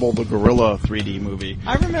that horrible The Gorilla 3D movie.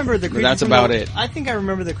 I remember the creature. That's from about the, it. I think I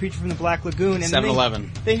remember the Creature from the Black Lagoon. And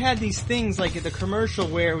 7-Eleven. They had these things like at the commercial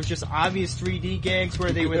where it was just obvious 3D gags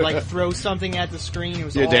where they would like throw something at the screen. It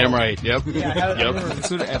was You're all, damn right. Yep.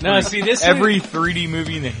 Yeah, No, see this. Every 3D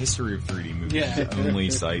movie in the history of 3D movies Yeah.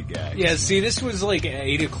 only cite gags. Yeah, see, this was like an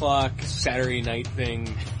 8 o'clock Saturday night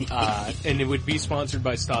thing, and it would be sponsored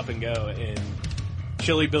by Stop and Go, and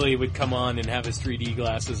Chili Billy would come on and have his 3D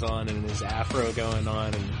glasses on and his afro going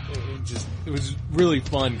on, and it was really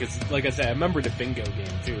fun, because, like I said, I remember the bingo game,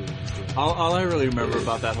 too. All I really remember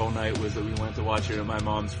about that whole night was that we went to watch it at my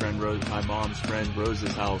mom's friend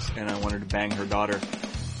Rose's house, and I wanted to bang her daughter,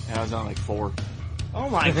 and I was on like 4. Oh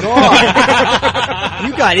my god!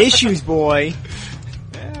 You got issues, boy.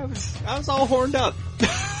 Yeah, I was all horned up.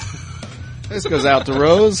 This goes out to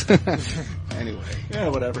Rose. Anyway. Yeah,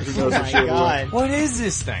 whatever. Who Oh knows what my she was. god. What is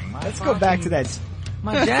this thing? Let's go back to that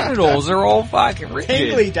My genitals are all fucking rigid.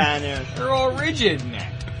 tingly down there. They're all rigid now.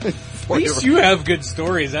 At least you have good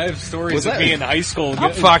stories. I have stories of being in high school.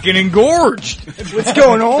 I'm fucking engorged. What's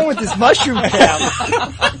going on with this mushroom cap?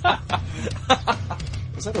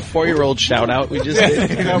 Was that a 4-year-old shout out we just did?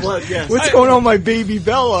 That was, yes. What's going on with my baby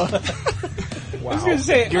Bella? I was gonna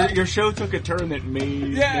say, Your show took a turn that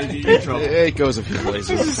made you in trouble. It goes a few I was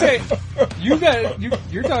places. gonna say,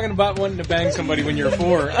 you're talking about wanting to bang somebody when you're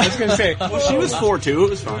 4. I was gonna say, Well, she was 4 too. It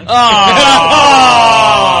was fine.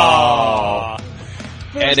 Oh!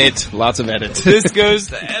 Edit. Lots of edits. This goes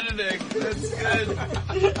to editing. That's good.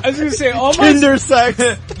 I was gonna say, all my Tinder sex.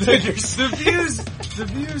 The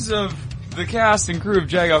views of the cast and crew of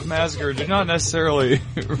Jagoff Massacre do not necessarily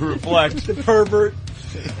reflect The pervert.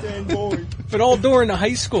 Dan Boyd. But all during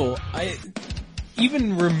high school,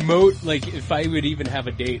 even remote, like, if I would even have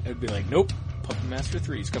a date, I'd be like, nope, Puppet Master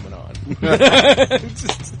 3's coming on.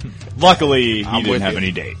 Luckily, I'm he with didn't have you.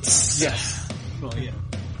 any dates. Yes. Well, yeah.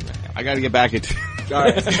 I gotta get back into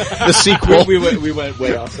Alright. the sequel. we went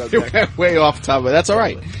way off subject. Way off topic. That's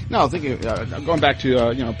alright. No, thinking, going back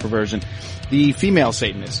to, perversion. The female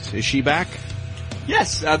Satanist. Is she back?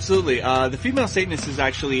 Yes, absolutely. The female Satanist is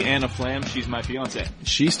actually Anna Flam. She's my fiance.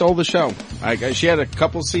 She stole the show. She had a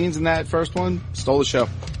couple scenes in that first one. Stole the show.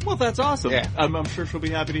 Well, that's awesome. Yeah. I'm sure she'll be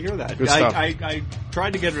happy to hear that. Good stuff. I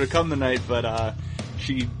tried to get her to come tonight, but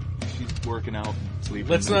she's working out,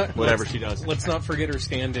 sleeping, whatever she does. Let's not forget her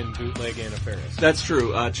stand-in bootleg Anna Faris. That's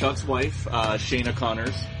true. Chuck's wife, Shayna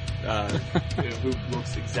Connors, who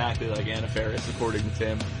looks exactly like Anna Faris, according to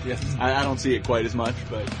Tim. Yes. I don't see it quite as much,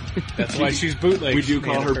 but That's why she's bootleg. we do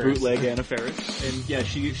call Anna her Faris. bootleg Anna Faris. And yeah,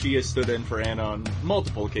 she has stood in for Anna on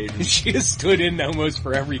multiple occasions. She has stood in almost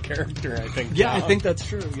for every character, I think. Yeah, I now. think that's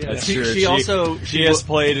troo. Yeah, That's she, true. She also She has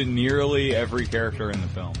played nearly every character in the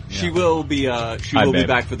film. She Yeah. will be Hi, be babe.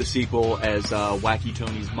 back for the sequel as Wacky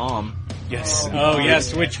Tony's mom. Yes. Oh,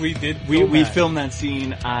 yes, which we did. We filmed that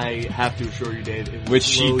scene. I have to assure you, Dave, it will Which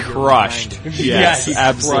she blow your crushed. mind. Yes, he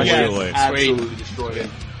absolutely. crushed it. Absolutely destroyed it.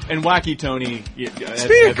 And Wacky Tony.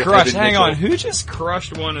 Speaking of crushed, hang on. Who just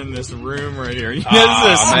crushed one in this room right here? This is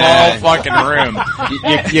a small fucking room.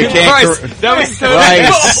 You can't. Christ, that was so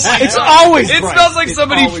Christ. It's always It right. smells like It's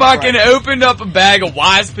somebody always fucking right. opened up a bag of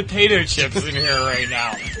Wise potato chips in here right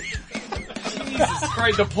now. Jesus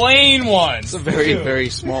Christ, the plain ones. It's a very, very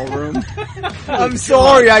small room. I'm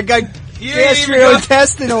sorry, I got You ain't even got,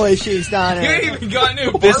 gastrointestinal issues down you there. ain't even got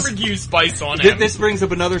no barbecue spice on it. This brings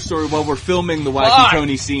up another story. While we're filming the Wacky Fuck.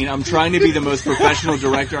 Tony scene, I'm trying to be the most professional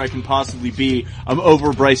director I can possibly be. I'm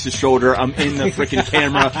over Bryce's shoulder. I'm in the freaking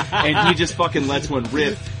camera, and he just fucking lets one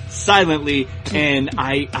rip silently. And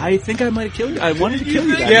I think I might have killed you. I wanted to kill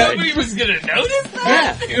you. Yeah, nobody was gonna notice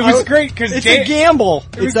that? It was great because It's a gamble.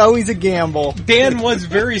 It's always a gamble. Dan was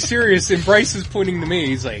very serious, and Bryce is pointing to me.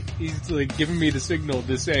 He's like giving me the signal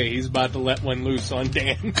to say he's about to let one loose on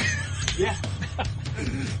Dan. Yeah.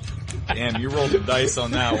 Damn, you rolled the dice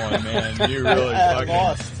on that one, man. You really fucking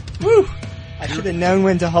Lost. Woo! I should have known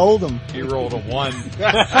when to hold them. You rolled a 1.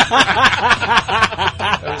 That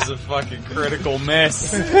was a fucking critical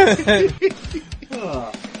miss.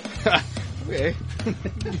 Okay.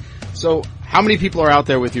 So, how many people are out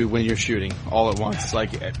there with you when you're shooting all at once?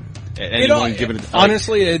 Like, at anyone given it?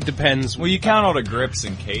 Honestly, it depends. Well, you count all the grips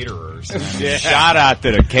and caterers. Shout out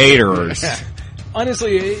to the caterers.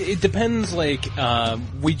 Honestly, it depends. Like,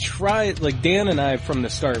 we tried, like Dan and I from the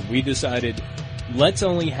start, we decided, let's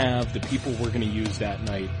only have the people we're going to use that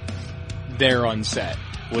night there on set.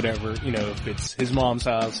 Whatever, if it's his mom's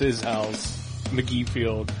house, his house, McGee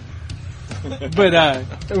Field.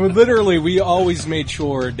 But, literally, we always made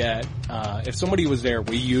sure that, if somebody was there,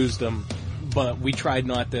 we used them, but we tried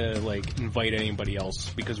not to, like, invite anybody else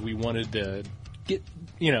because we wanted to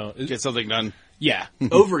get something done. Yeah.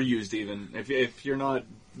 Overused even. If you're not,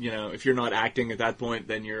 if you're not acting at that point,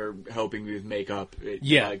 then you're helping with makeup.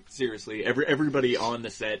 Like, seriously, everybody on the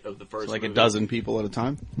set of the first Like movie. a dozen people at a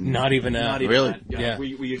time? Not even that. Not even Really? that. Yeah. We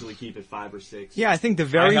usually keep it 5 or 6. Yeah, I think the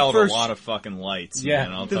very I held first... a lot of fucking lights. Yeah.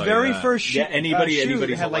 Man, I'll The tell very you that. first shoot, anybody's had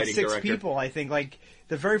a like lighting 6 director. people, I think. Like,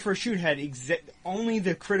 the very first shoot had only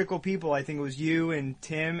the critical people. I think it was you and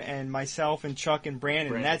Tim and myself and Chuck and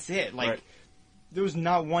Brandon, and that's it. Like, there was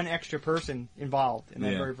not one extra person involved in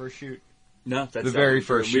that very first shoot. No, that's the very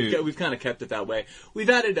first shoot. We've kind of kept it that way. We've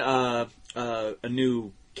added a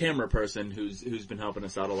new camera person who's been helping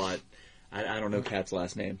us out a lot. I don't know Kat's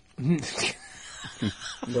last name.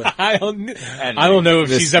 I don't know if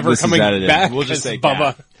she's ever coming back. We'll just say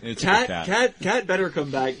Bubba. Kat better come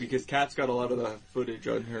back because Kat's got a lot of the footage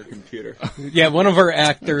on her computer. Yeah, one of our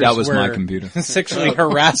actors That was my computer. sexually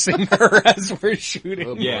harassing her as we're shooting.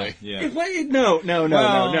 Oh, Yeah. No.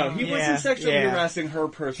 He wasn't sexually harassing her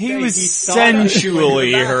per se. He was thought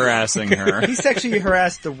sensually harassing her. He sexually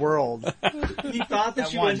harassed the world. He thought that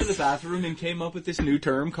she went to the bathroom and came up with this new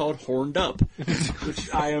term called horned up, which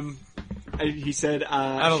he said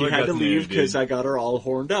she had to leave because I got her all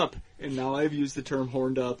horned up, and now I've used the term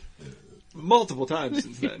horned up multiple times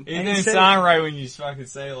since then. It didn't sound right when you fucking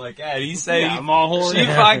say it like that. He said I'm all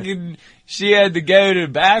horned she had to go to the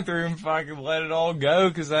bathroom, fucking let it all go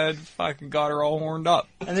because I had fucking got her all horned up.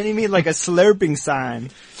 And then he made like a slurping sign.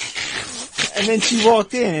 And then she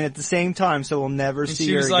walked in, and at the same time, so we'll never see her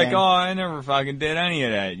again. She was like, "Oh, I never fucking did any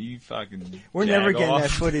of that. You fucking we're never getting off.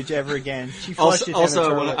 that footage ever again." She flushed it also, down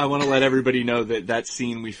the toilet. I want to let everybody know that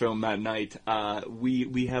scene we filmed that night,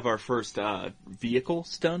 we have our first vehicle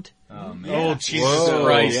stunt. Oh man! Oh Jesus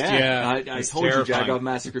Christ! Yeah, I told you, Jagoff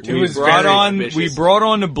Massacre 2. It was we brought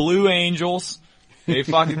on the Blue Angels. They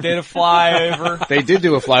fucking did a flyover. They did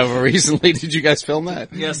do a flyover recently. Did you guys film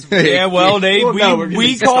that? Yes. Yeah, well,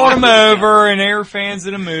 we called them over, and they were fans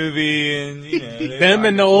of the movie, and, them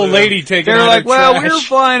and the old lady taking They're out like, her well, trash. we were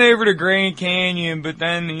flying over to Grand Canyon, but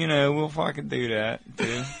then, we'll fucking do that,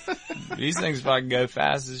 too. These things fucking go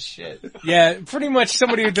fast as shit. Yeah, pretty much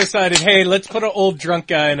somebody decided, hey, let's put an old drunk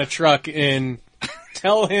guy in a truck and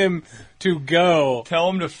tell him to go. Tell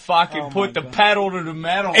him to fucking put the pedal to the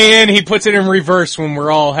metal. And he puts it in reverse when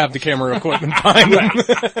we're all have the camera equipment behind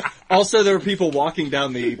him. Also, there were people walking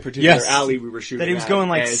down the particular alley we were shooting that he was going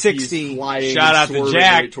like 60. Shout out to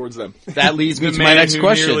Jack. right towards them. That leads me to my next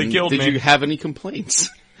question. Did you have any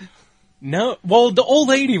complaints? No. Well, the old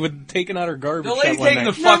lady was taking out her garbage. The lady that one taking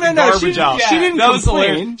night. the fucking garbage out. She didn't that was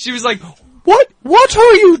complain. hilarious. She was like, What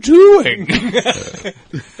are you doing?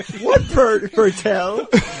 What Bertel?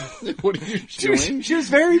 What are you doing? She was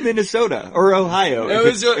very Minnesota or Ohio.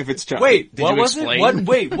 If it's Chuck. Wait, Did what you was explain? it?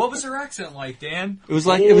 Wait, what was her accent like, Dan? It was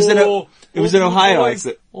like it was an Ohio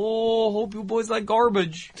accent. Oh, hope you boys like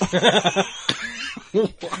garbage.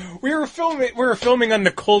 We were filming on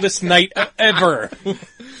the coldest night ever.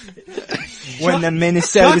 When the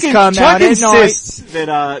Minnesotas come out Chuck at night. insists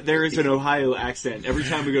that there is an Ohio accent. Every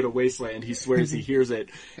time we go to Wasteland, he swears he hears it,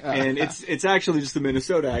 and it's actually just the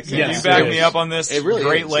Minnesota accent. Can you back me up on this? It really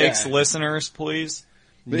Great is, Lakes yeah. listeners, please.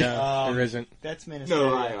 No, there isn't. That's Minnesota.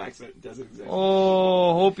 No Ohio accent doesn't exist.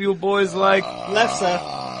 Oh, hope you boys like Lefse.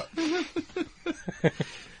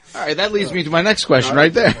 All right, that leads me to my next question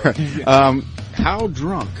right there. How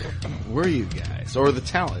drunk were you guys, or the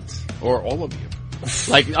talent, or all of you?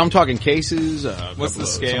 Like, I'm talking cases. What's the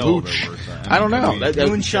some scale? hooch. I don't know.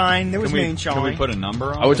 Moonshine. There was moonshine. Can we put a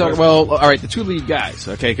number on I would it? talk. Well, all right. The two lead guys.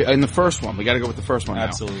 Okay, in the first one, we got to go with the first one.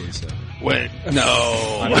 Absolutely so. Wait,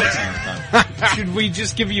 no. Should we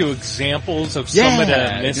just give you examples of some of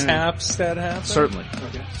the mishaps that happened? Certainly.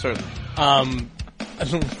 Okay. Certainly.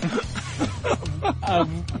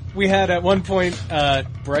 We had at one point,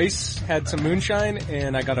 Bryce had some moonshine,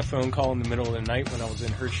 and I got a phone call in the middle of the night when I was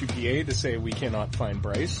in Hershey, PA, to say we cannot find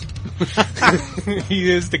Bryce.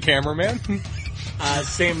 He is the cameraman.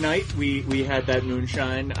 Same night, we had that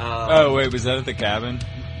moonshine. Oh, wait, was that at the cabin?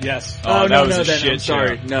 Yes. Oh, that was a then, shit I'm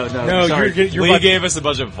sorry. show. No, sorry. Lee gave us a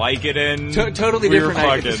bunch of Vicodin. Totally we different.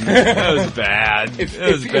 Were fucking, that was bad. If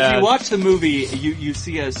you watch the movie, you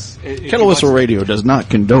see us. Kettle Whistle Radio does not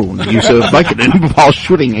condone the use of Vicodin while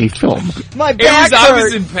shooting a film. My back I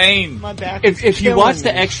was hurt. in pain. My back. If you watch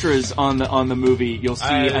the extras on the movie, you'll see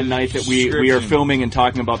a night that we are filming and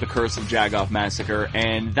talking about the Curse of Jagoff Massacre.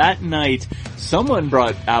 And that night, someone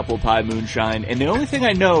brought apple pie moonshine. And the only thing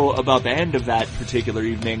I know about the end of that particular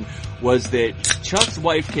evening was that Chuck's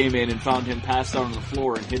wife came in and found him passed out on the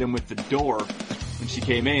floor and hit him with the door when she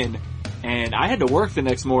came in. And I had to work the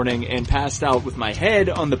next morning and passed out with my head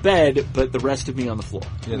on the bed, but the rest of me on the floor.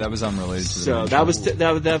 Yeah, that was unrelated to the So that was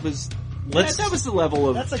that was the level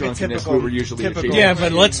of That's like a drunkenness typical- we were usually typical- achieving. Yeah,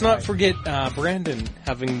 but let's not forget Brandon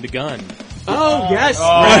having the gun. Oh, yes!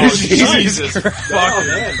 Oh, Jesus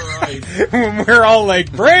Christ. When we're all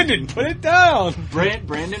like, Brandon, put it down!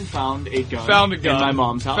 Brandon found a gun. Found a gun. in my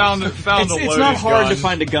mom's house. Found a it's loaded not hard gun. to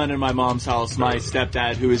find a gun in my mom's house. My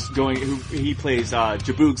stepdad, who he plays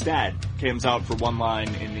Jaboog's dad, comes out for one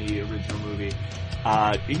line in the original movie.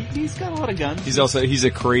 He's got a lot of guns. He's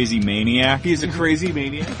a crazy maniac. He's a crazy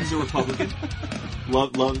maniac. He's a Republican.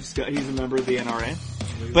 Loves. He's a member of the NRA.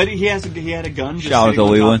 But he had a gun just Shout out sitting to on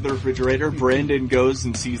top Leland. of the refrigerator. Brandon goes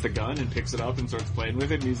and sees the gun and picks it up and starts playing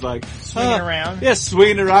with it. And he's like, Swinging around. Yeah,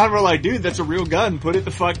 swinging around. We're like, dude, that's a real gun. Put it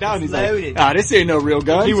the fuck down. He's loaded. like, this ain't no real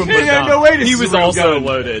gun. He wouldn't put it Ain't down. no way this He is was a real also gun.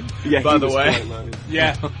 loaded, Yeah, by he the was way. quite loaded.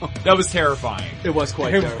 Yeah. That was terrifying. It was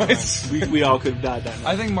quite terrifying. We all could have died that night.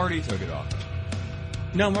 I think Marty took it off.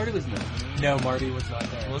 No, Marty was not. No, Marty was not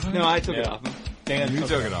there. Wasn't No, I took it Yeah. off him. Dan You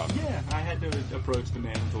took it off. Yeah, I had to approach the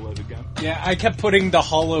man with the loaded gun. Yeah, I kept putting the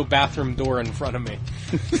hollow bathroom door in front of me.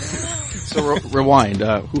 So rewind.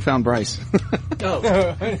 Who found Bryce? Oh.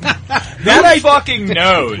 Who fucking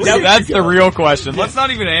knows? That's the real question. Let's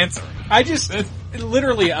not even answer. I just,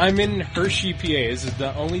 literally, I'm in Hershey, PA. This is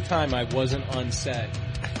the only time I wasn't on set.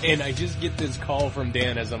 And I just get this call from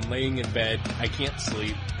Dan as I'm laying in bed. I can't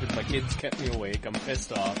sleep because my kids kept me awake. I'm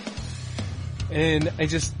pissed off. And I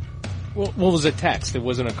just, well, it was a text. It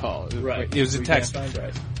wasn't a call. It was a text.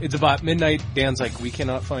 It's about midnight. Dan's like, we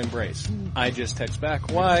cannot find Bryce. I just text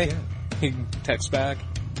back, why? He texts back,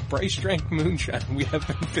 Bryce drank moonshine. We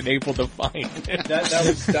haven't been able to find it.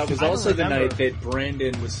 That was also the remember. night that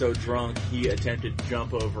Brandon was so drunk he attempted to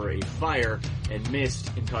jump over a fire and missed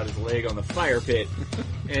and caught his leg on the fire pit,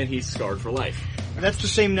 and he's scarred for life. That's the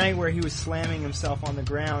same night where he was slamming himself on the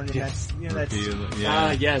ground, and that's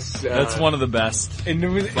Yes. That's one of the best, And it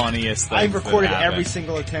was, funniest things. I recorded that every happened.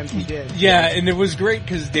 single attempt he did. yeah, and it was great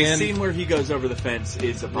because The Dan, scene where he goes over the fence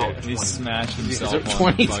is about He 20. smashed himself. Is it on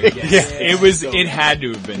 20? the fucking- Yeah. It had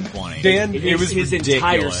to have been 20. Dan, it was his ridiculous.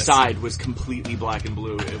 entire side was completely black and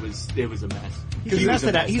blue. It was a mess.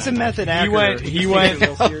 He's a method actor. He went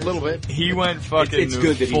A little bit. He went fucking It's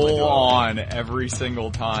good that he went full all on every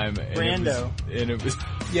single time. Brando. And it was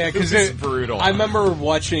yeah, because it was brutal. I remember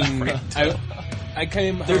watching, I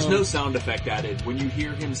came home. There's no sound effect added. When you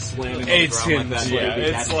hear him slamming on the It's ground him, like that, yeah,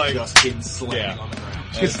 that's it's like- just him slamming yeah. on the ground.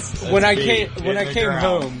 Because That's when I beat came in the ground.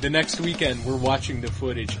 home the next weekend, we're watching the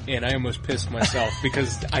footage, and I almost pissed myself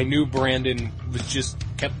because I knew Brandon was just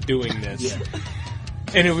kept doing this, Yeah.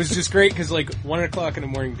 and it was just great because like 1 o'clock in the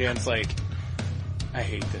morning, Dan's like, "I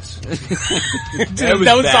hate this." That was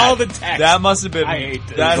that was bad. all the text. That must have been. I hate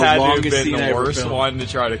this. That The had to have longest been scene I the ever worst filmed. one to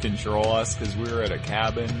try to control us because we were at a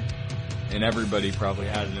cabin, and everybody probably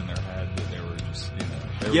had it in their head that they were just,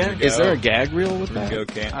 they were Yeah. gonna go. Is there a gag reel with We're gonna that?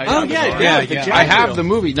 go camp. Oh yeah, Yeah, the yeah. jag I have reel. the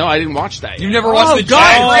movie. No, I didn't watch that yet. You've never watched the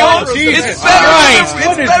God, Jag no, Reel? Jesus It's better. Christ. It's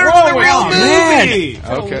What is better wrong than the with real you? movie.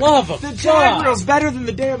 Okay. For love of The God. Jag reel's better than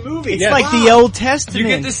the damn movie. It's Yeah. like the Old Testament. You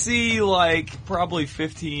get to see like probably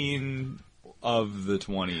 15 of the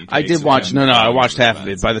 20. I takes did of watch. him No, I doing watched the half of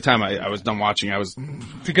events. it. By the time I was done watching, I was.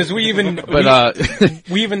 Because we even, But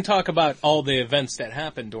we even talk about all the events that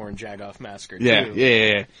happened during Jagoff Massacre. yeah, too.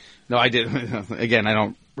 yeah. No, I did. Again, I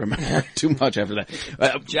don't remember too much after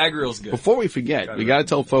that. Jag Reel's good. Before we forget, we got to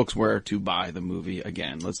tell folks where to buy the movie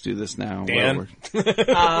again. Let's do this now. Dan?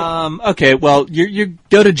 Okay, well, you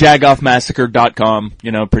go to jagoffmassacre.com,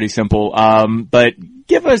 pretty simple. But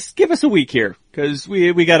give us a week here, cause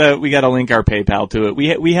we gotta link our PayPal to it.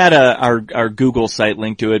 We had our Google site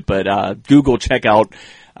linked to it, but, Google checkout,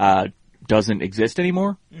 doesn't exist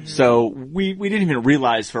anymore. Mm-hmm. So we didn't even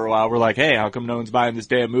realize for a while. We're like, hey, how come no one's buying this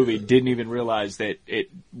damn movie? Didn't even realize that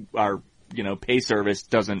our pay service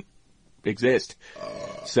doesn't exist.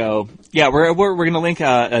 So yeah, we're gonna link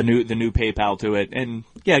the new PayPal to it, and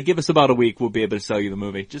give us about a week. We'll be able to sell you the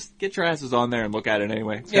movie. Just get your asses on there and look at it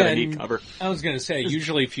anyway. It's got a neat cover. I was going to say,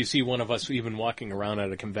 usually if you see one of us even walking around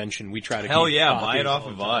at a convention, we try to buy it off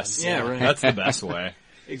of us. Yeah, right. That's the best way.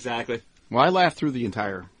 Exactly. Well, I laughed through the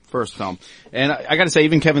entire first film, and I got to say,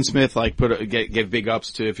 even Kevin Smith gave big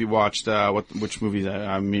ups to, if you watched which movie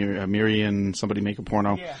Miriam, somebody make a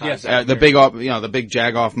porno. Yeah. Yes, the big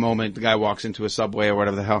jag-off moment. The guy walks into a subway or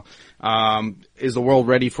whatever the hell. Is the world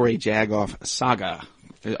ready for a jag-off saga?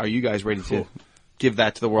 Are you guys ready to give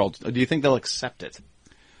that to the world? Do you think they'll accept it?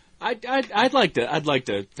 I'd like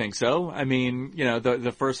to think so. I mean,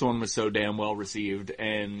 the first one was so damn well received,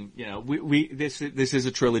 and this is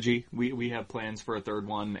a trilogy. We have plans for a third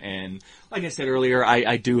one, and like I said earlier,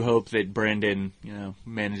 I do hope that Brandon,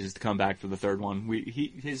 manages to come back for the third one.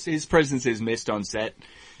 His presence is missed on set,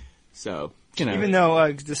 so even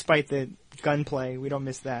though despite the gunplay, we don't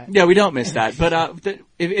miss that. Yeah, we don't miss that. But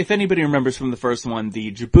if anybody remembers from the first one,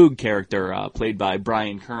 the Jaboog character played by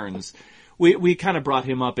Brian Kearns. We kind of brought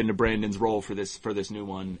him up into Brandon's role for this new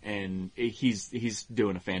one, and he's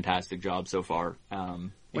doing a fantastic job so far.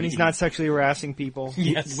 When he's not sexually harassing people.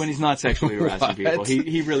 Yes. When he's not sexually harassing people.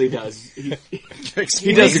 He really does. He does makes a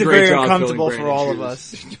great it very job uncomfortable for all of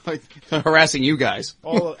us. Harassing you guys.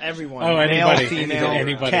 Everyone. Oh, anybody. Male, female,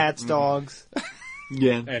 anybody. Cats, dogs.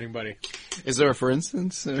 Yeah. Anybody. Is there a for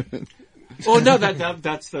instance? Well, no,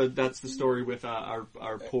 that's the story with our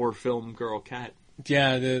poor film girl, Kat.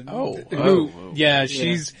 Yeah,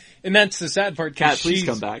 she's, and that's the sad part. Kat, please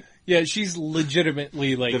come back. Yeah, she's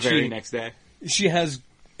legitimately like the very next day. She has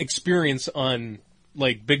experience on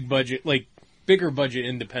bigger budget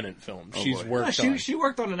independent films. She's worked on. She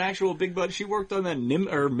worked on an actual big budget. She worked on that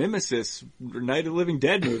Mimesis Night of the Living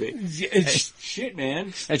Dead movie. Shit,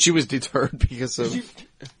 man. And she was deterred because of.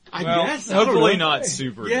 I guess. Hopefully not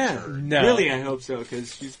super. Yeah, deterred. No. Really, I hope so,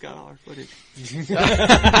 because she's got all our footage.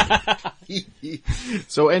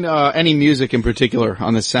 So, any music in particular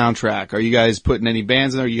on the soundtrack? Are you guys putting any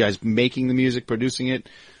bands in there? Are you guys making the music, producing it?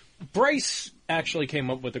 Bryce actually came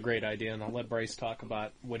up with a great idea, and I'll let Bryce talk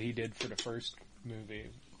about what he did for the first movie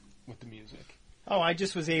with the music. Oh, I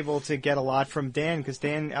just was able to get a lot from Dan, because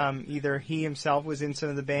Dan, either he himself was in some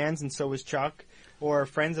of the bands, and so was Chuck, or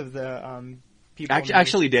friends of the people.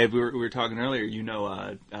 Actually, Dave, we were talking earlier.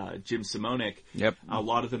 Jim Simonik. Yep. A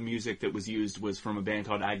lot of the music that was used was from a band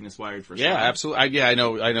called Agnes Wired for Sound. Yeah, absolutely. I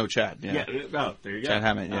know Chad. Yeah. Oh, there you go. Chad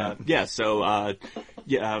Hammett. Yeah. So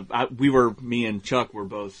me and Chuck were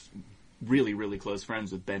both really, really close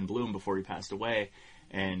friends with Ben Bloom before he passed away.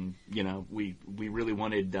 And, we really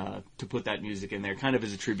wanted to put that music in there kind of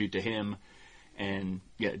as a tribute to him. And,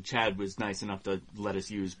 Chad was nice enough to let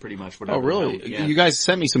us use pretty much whatever. Oh, really? Yeah. You guys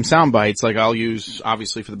sent me some sound bites, I'll use,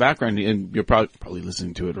 obviously, for the background, and you're probably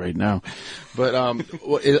listening to it right now. But,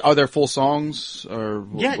 are there full songs? Or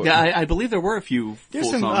I believe there were a few there's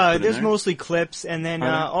full some, songs. There's mostly clips, and then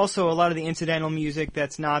also a lot of the incidental music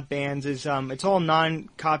that's not bands is, it's all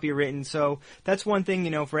non-copywritten, so that's one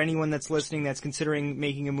thing, for anyone that's listening that's considering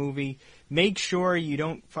making a movie. Make sure you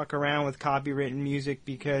don't fuck around with copywritten music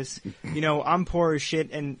because, I'm poor as shit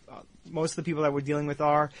and most of the people that we're dealing with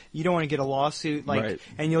are, you don't want to get a lawsuit,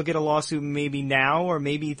 and you'll get a lawsuit maybe now or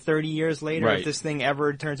maybe 30 years later if this thing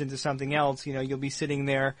ever turns into something else. You'll be sitting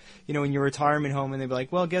there, in your retirement home and they'll be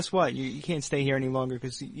like, well, guess what? You can't stay here any longer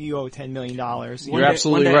because you owe $10 million. You're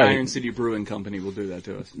absolutely one day right. Iron City Brewing Company will do that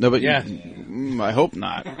to us. No, but yeah. I hope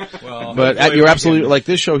not. Well, but you're absolutely, like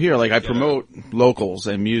this show here, I promote locals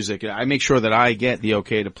and music. I make sure that I get the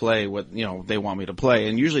okay to play what, they want me to play.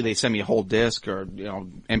 And usually they send me a whole disc or,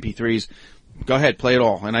 MP3s. Go ahead, play it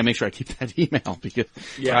all, and I make sure I keep that email because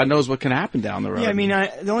God knows what can happen down the road. Yeah, I mean,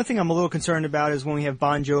 the only thing I'm a little concerned about is when we have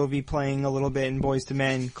Bon Jovi playing a little bit in Boyz II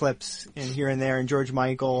Men clips and here and there, and George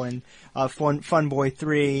Michael and Fun Boy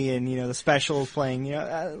 3, and the Specials playing.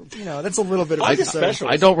 That's a little bit of a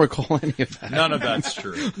I don't recall any of that. None of that's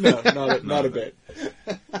true. No, not a bit.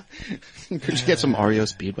 Could you get some REO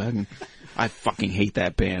Speedwagon? I fucking hate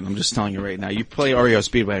that band. I'm just telling you right now. You play REO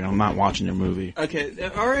Speedwagon, I'm not watching your movie. Okay,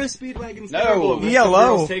 REO Speedwagon's No. terrible.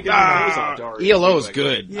 ELO. ELO is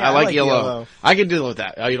good. Yeah, I like ELO. ELO. I can deal with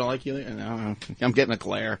that. Oh, you don't like ELO? No, I'm getting a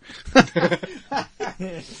glare.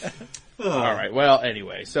 All right. Well,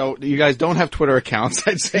 anyway, so you guys don't have Twitter accounts,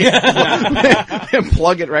 I'd say.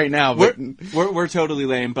 Plug it right now. But We're totally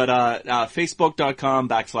lame, but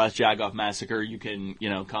Facebook.com/Jagoff Massacre. You can,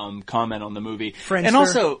 come comment on the movie. Friendster. And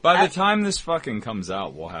also, by the time this fucking comes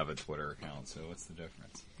out, we'll have a Twitter account, so what's the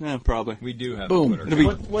difference? Yeah, probably. We do have Boom. a Twitter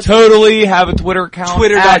account. Totally have a Twitter account.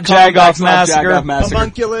 Twitter.com/Jagoff Massacre.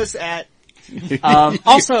 Homunculus at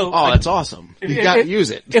Also, that's awesome. You got to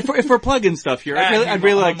use it. If we're plugging stuff here, I'd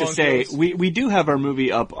really like to say we do have our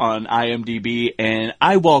movie up on IMDb, and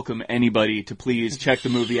I welcome anybody to please check the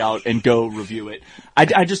movie out and go review it.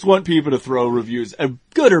 I just want people to throw reviews,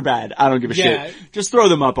 good or bad. I don't give a shit. Just throw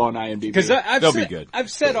them up on IMDb because they'll be good.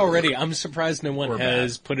 I've said already, I'm surprised no one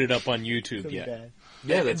has put it up on YouTube yet.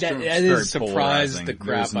 Yeah, that's true. That is surprised the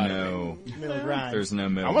crap out of me. There's no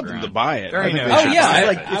middle I want them to buy it.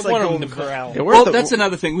 I want them to corral. Well, that's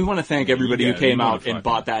another thing. We want to thank everybody who came out and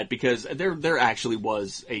bought that, because there actually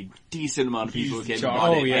was a decent amount of people who came and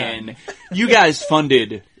bought it, and you guys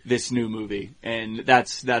funded this new movie, and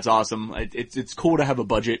that's awesome. It's cool to have a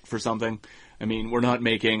budget for something. I mean, we're not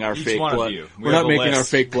making our fake blood. We're not making our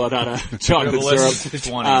fake blood out of chocolate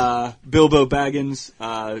syrup. Bilbo Baggins,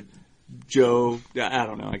 Joe, I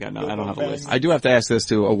don't know. I don't have a list. I do have to ask this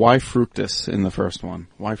too. Why Fructus in the first one?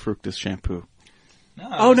 Why Fructus shampoo?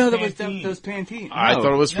 No, that was Pantene. I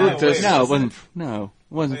thought it was Fructus. No, it wasn't. No,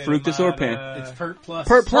 it wasn't Fructus or Pantene. It's Pert Plus.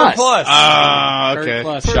 Pert Plus. Ah, okay.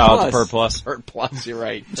 Shout out to Pert Plus. Pert Plus. You're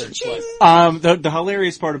right. Pert Plus. The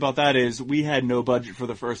hilarious part about that is we had no budget for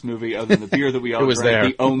the first movie other than the beer that we all drank. There.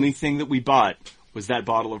 The only thing that we bought was that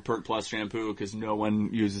bottle of Pert Plus shampoo, because no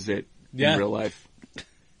one uses it in real life.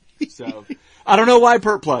 So, I don't know why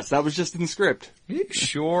Pert Plus. That was just in the script. Are you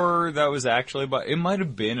sure that was actually, it might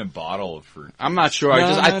have been a bottle of fruit. I'm not sure.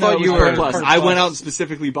 I thought you were. Pert Plus. I went out and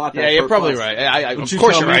specifically bought that. Yeah, you're Pert probably Plus. right. Of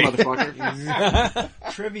course you're right. Motherfucker.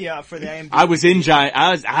 Trivia for the IMDb. I was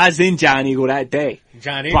in Giant Eagle that day.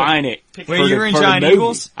 Giant Eagle. Buying it. Wait, you were in Giant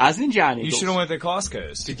Eagles? I was in Giant Eagles. You should have went to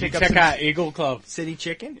Costco's. Did you check out Eagle Club? City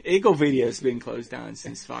Chicken? Eagle Video's been closed down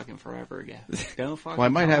since fucking forever ago. Don't fucking Well, I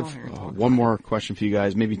might have one more question for you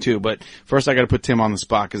guys, maybe two, but first I gotta put Tim on the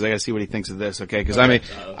spot, because I gotta see what he thinks of this, okay? Because I'm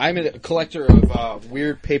a collector of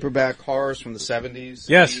weird paperback horrors from the 70s.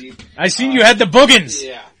 Yes. I seen you had the Boogans.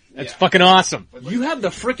 Yeah. That's fucking awesome. You have the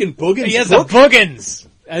frickin' Boogans He has book? the Boogans.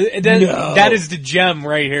 That is the gem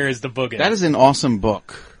right here, is the Boogans. That is an awesome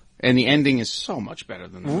book. And the ending is so much better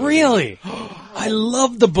than the movie. Really? I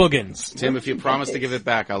love the Boogans. Tim, if you promise to give it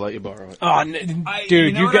back, I'll let you borrow it. Oh, dude,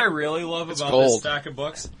 you know what I really love about this stack of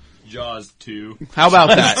books? Jaws 2. How about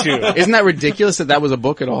that? Isn't that ridiculous that was a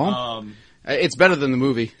book at all? It's better than the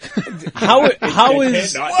movie. How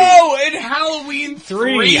is... Whoa, and Halloween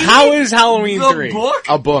 3? How is Halloween 3? The book?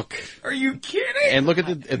 A book. Are you kidding? And look at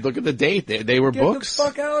the date. They were books. Get the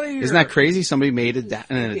fuck out of here. Isn't that crazy? Somebody made an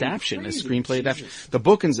adaptation, a screenplay adaptation. The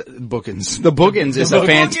Boogans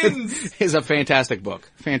is a fantastic book.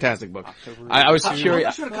 Fantastic book. I was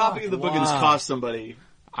curious. How much would a copy of the Boogans cost somebody?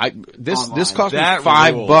 This cost me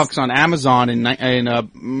 $5 on Amazon in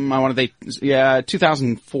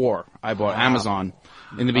 2004. I bought Amazon.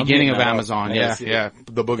 In the beginning of Amazon, the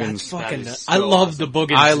Boogans. I love the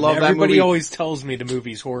Boogans. I love that movie. Everybody always tells me the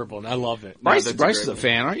movie's horrible, and I love it. Bryce is a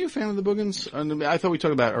fan. Aren't you a fan of the Boogans? I thought we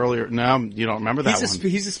talked about it earlier. No, you don't remember that one.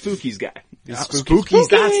 He's a Spookies guy. Spookies,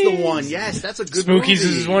 that's the one. Yes, that's a good movie. Spookies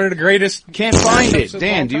is one of the greatest. Can't find it.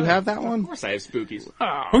 Dan, do you have that one? Of course I have Spookies.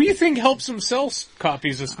 Who do you think helps him sell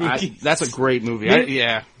copies of Spookies? That's a great movie.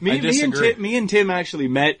 Me and Tim actually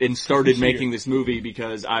met and started making this movie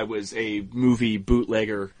because I was a movie bootlegger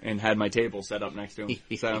and had my table set up next to him.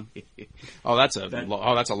 So. That's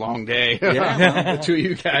a long day. Yeah, the two of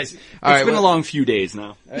you guys. It's been a long few days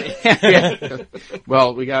now.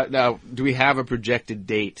 Well, do we have a projected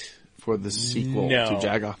date for the sequel to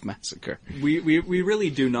Jagoff Massacre? We really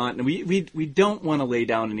do not. We don't want to lay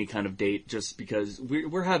down any kind of date just because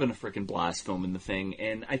we're having a frickin' blast filming the thing.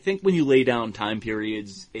 And I think when you lay down time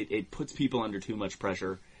periods, it puts people under too much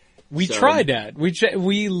pressure. We tried that.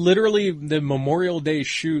 We literally, the Memorial Day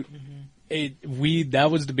shoot, that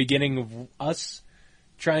was the beginning of us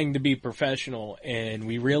trying to be professional, and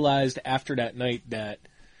we realized after that night that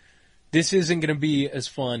this isn't going to be as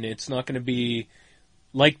fun. It's not going to be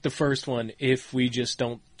like the first one if we just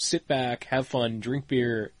don't sit back, have fun, drink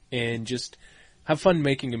beer, and just have fun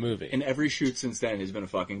making a movie. And every shoot since then has been a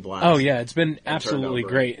fucking blast. Oh yeah, it's been absolutely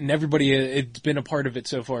great. And everybody it's been a part of it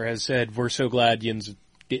so far has said, we're so glad Jens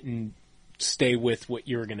didn't stay with what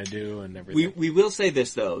you were going to do and everything. We will say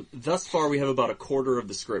this though. Thus far we have about a quarter of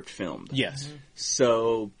the script filmed. Yes.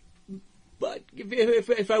 So, but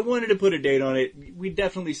if I wanted to put a date on it, we'd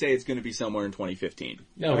definitely say it's going to be somewhere in 2015.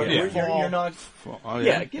 Oh, yeah. You're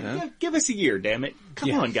not... Give us a year, damn it.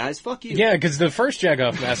 Come on, guys. Fuck you. Yeah, because the first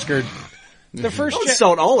Jagoff Massacre, The first Don't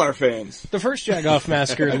insult all our fans. The first Jagoff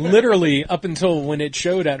Massacre, literally up until when it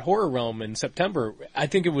showed at Horror Realm in September, I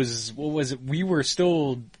think it was, what was it? We were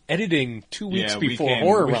still editing 2 weeks before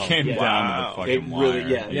Horror Realm. We came down to the fucking wire.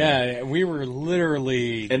 Really, yeah, we were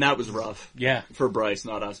literally... And that was rough. Yeah. For Bryce,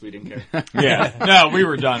 not us. We didn't care. Yeah. No, we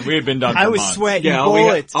were done. We had been done for months. I was sweating Yeah,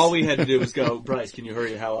 bullets. all we had to do was go, Bryce, can you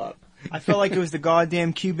hurry the hell up? I felt like it was the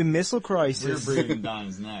goddamn Cuban Missile Crisis. We were breathing down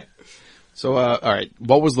his neck. So, alright,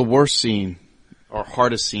 what was the worst scene or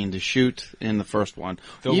hardest scene to shoot in the first one?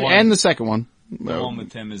 And the second one. The one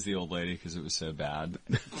with Tim is the old lady because it was so bad.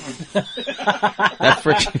 That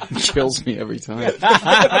freaking kills me every time.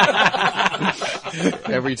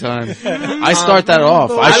 Every time. I start that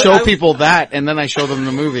off. I show people that and then I show them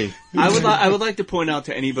the movie. I would like to point out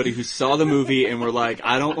to anybody who saw the movie and were like,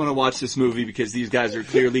 I don't want to watch this movie because these guys are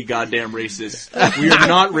clearly goddamn racist. We are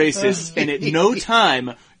not racist, and at no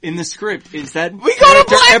time in the script is that we got a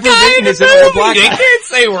black guy in the movie. They can't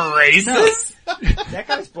say we're racist. That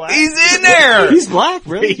guy's black. He's in there. He's black,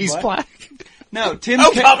 really? He's black. No, Tim's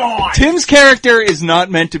come on! Tim's character is not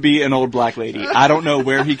meant to be an old black lady. I don't know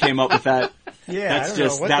where he came up with that. Yeah, That's I don't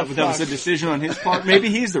just know. that was a decision on his part. Maybe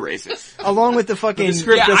he's the racist. Along with the fucking... The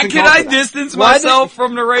script doesn't can call I for that. distance myself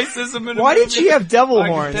from the racism in the Why movie? did she have devil Like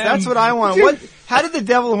horns? them. That's what I want. How did the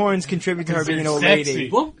devil horns contribute to her being an old sexy. lady?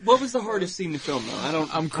 What was the hardest scene to film though?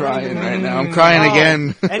 I'm crying right now. I'm crying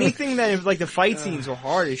again. Anything that, like the fight scenes were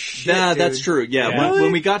hard as shit. Yeah, dude. that's true. Yeah, Yeah.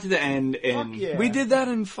 when we got to the end and Yeah. We did that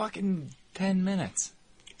in fucking 10 minutes.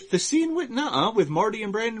 the scene with with Marty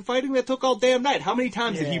and Brandon fighting, that took all damn night. How many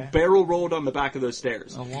times did he barrel rolled on the back of those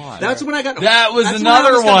stairs? A lot. That's when I got. That was that's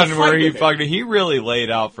another when I was one where he gonna fight fucking he really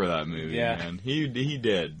laid out for that movie, Yeah. man. He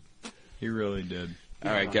did. He really did.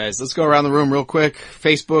 All right, guys, let's go around the room real quick.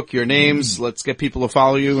 Facebook, your names. Let's get people to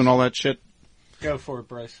follow you and all that shit. Go for it,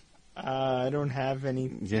 Bryce. I don't have any.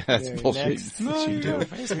 Yeah, that's there. bullshit. Next. No, you do.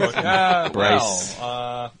 Bryce.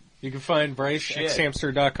 You can find Bryce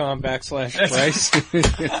xhamster.com/Bryce.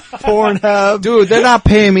 Pornhub. Dude, they're not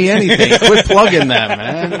paying me anything. Quit plugging them,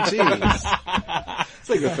 man. Jeez. It's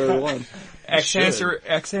like the third one.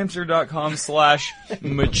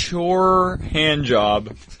 xhamster.com/mature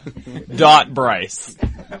handjob .Bryce.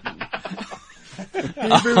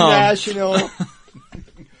 Hebrew National.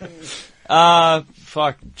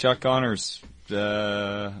 Fuck, Chuck Connors,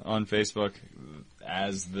 on Facebook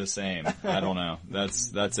as the same. I don't know.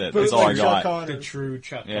 That's it. That's all I got. The true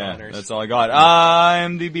Chuck Yeah, Connors. that's all I got.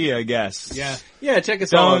 IMDb, I guess. Yeah. Yeah, check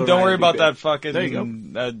us out. Don't worry on about IMDb. that fucking There you go.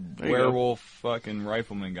 that There you werewolf fucking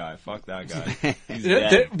rifleman guy. Fuck that guy. He's Th- dead.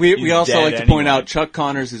 th- We He's also dead like to point anyway. out Chuck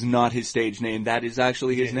Connors is not his stage name. That is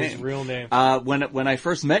actually his name. His real name. When I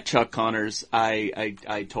first met Chuck Connors, I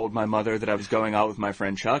told my mother that I was going out with my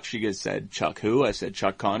friend Chuck. She just said, "Chuck who?" I said,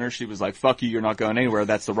 "Chuck Connors." She was like, "Fuck you, you're not going anywhere.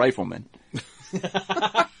 That's the rifleman."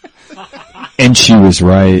 And she was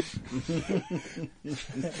right.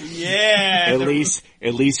 Yeah. At least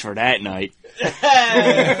for that night.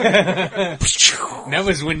 That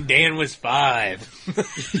was when Dan was 5. Back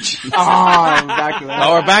to that.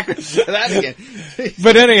 Oh, we're back to that again.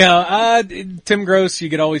 But anyhow, Tim Gross, you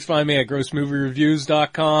can always find me at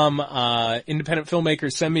grossmoviereviews.com. Independent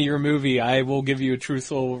filmmakers, send me your movie. I will give you a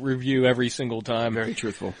truthful review every single time. Very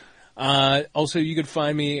truthful. Also, you could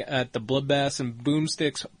find me at the Bloodbaths and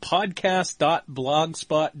Boomsticks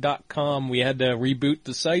podcast.blogspot.com. We had to reboot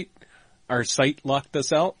the site. Our site locked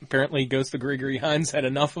us out. Apparently, Ghost of Gregory Hines had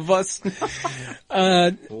enough of us.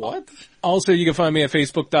 What? Also, you can find me at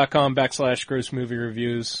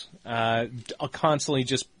facebook.com/grossmoviereviews. I'll constantly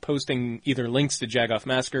just posting either links to Jagoff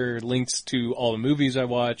Massacre, links to all the movies I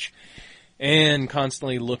watch, and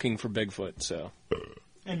constantly looking for Bigfoot, so.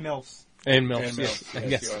 And MILFs. And MILFs,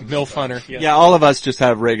 yes. MILF Hunter. Yes. Yeah, all of us just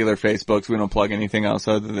have regular Facebooks. We don't plug anything else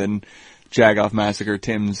other than Jagoff Massacre.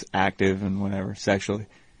 Tim's active and whatever, sexually.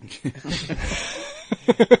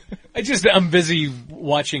 I'm busy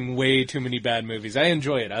watching way too many bad movies. I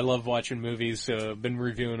enjoy it. I love watching movies, so I've been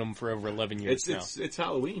reviewing them for over 11 years now. It's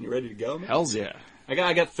Halloween. You ready to go, man? Hells yeah.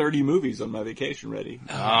 I got 30 movies on my vacation ready.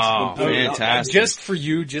 Oh, fantastic. Just for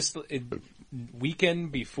you,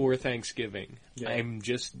 weekend before Thanksgiving, I'm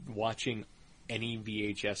just watching any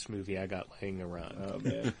VHS movie I got laying around. Oh,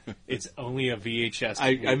 man. It's only a VHS.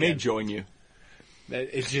 I may join you.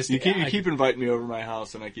 It's just You keep inviting me over my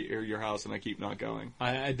house and your house and I keep not going.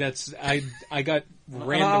 I got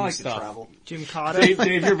random I like stuff. to travel. Jim Cotta. Dave,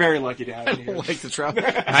 you're very lucky to have me I here. like to travel.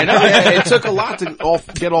 I know. Yeah, it took a lot to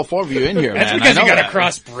get all four of you in here, That's man. because I know you gotta that.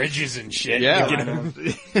 cross bridges and shit. Yeah. to get them.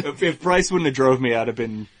 If Bryce wouldn't have drove me, I'd have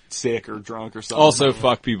been sick or drunk or something. Also,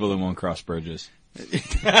 fuck people that won't cross bridges.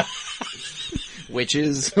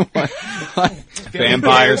 Witches.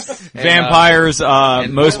 Vampires. Vampires.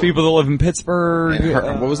 Most people that live in Pittsburgh.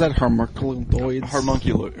 What was that? Homunculoids?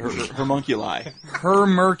 Homunculi.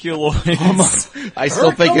 Hermunculoids. I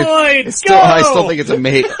still think Hermuloids, I still think it's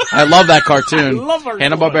amazing. I love that cartoon.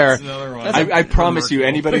 Hanna-Barbera. I promise you,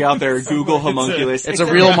 anybody out there, Google homunculus. It's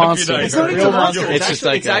a real monster. It's not a real monster.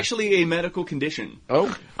 It's actually a medical condition.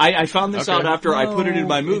 Oh. I found this out after I put it in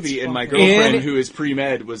my movie, and my girlfriend, who is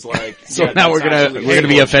pre-med, was like, so now we're gonna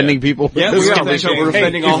be offending people. Yeah, we are. We're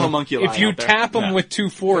offending all homunculi. If you tap him with 2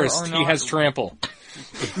 forest, he has trample.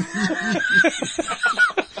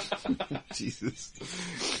 Jesus.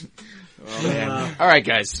 Oh, man. All right,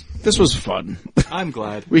 guys. This was fun. I'm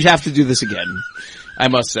glad. We have to do this again, I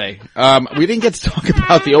must say. We didn't get to talk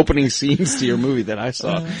about the opening scenes to your movie that I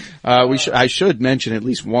saw. I should mention at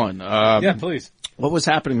least one. Yeah, please. What was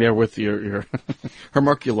happening there with your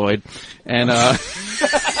Hermunculoid? And,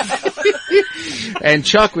 and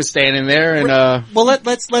Chuck was standing there and, well,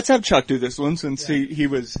 let's have Chuck do this one since he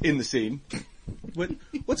was in the scene.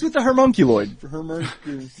 What's with the Hermunculoid?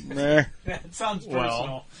 That sounds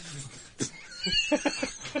personal.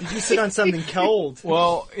 Did you sit on something cold?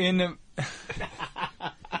 Well, in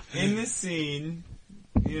the scene,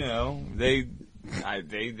 you know, they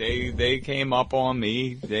came up on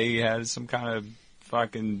me. They had some kind of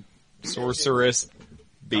fucking sorceress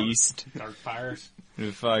beast. Dark fires.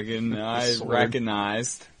 Who fucking I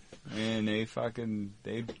recognized, and they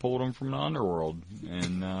pulled him from the underworld,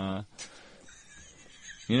 and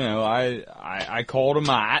you know, I called him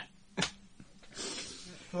out.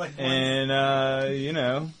 And, you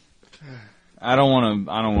know, I don't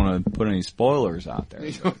want to put any spoilers out there.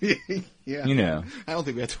 Yeah. You know. I don't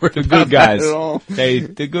think we have to worry about that at all.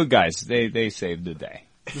 The good guys, they saved the day.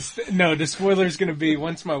 No, the spoiler's gonna be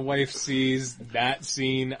once my wife sees that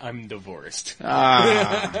scene, I'm divorced.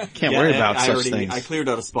 Can't worry about such things. I cleared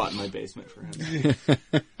out a spot in my basement for him.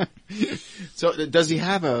 So, does he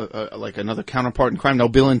have like another counterpart in crime? No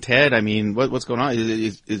Bill and Ted? I mean, what's going on?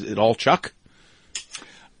 Is it all Chuck?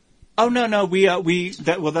 Oh no, that's what I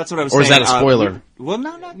was saying. Or is that a spoiler?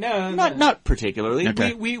 Not particularly.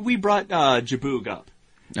 Okay. We brought Jaboog up.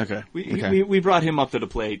 Okay. We brought him up to the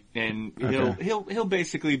plate, and Okay. he'll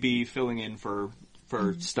basically be filling in for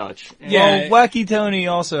Stutch. Yeah, well, Wacky Tony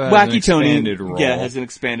also has an expanded role. Yeah, has an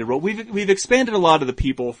expanded role. We've expanded a lot of the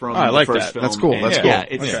people from the first film. That's cool. And, That's cool. Yeah,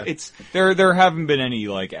 it's there haven't been any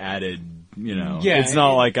like added. You know, it's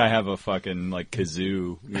not like I have a fucking like kazoo.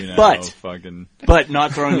 You know, but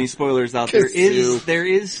not throwing any spoilers out there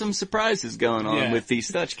is some surprises going on with the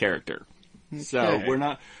Stutch character. So we're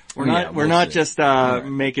not just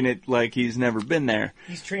making it like he's never been there.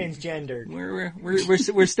 He's transgendered.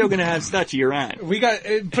 We're still gonna have Stutch year on. We got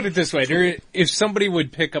put it this way: if somebody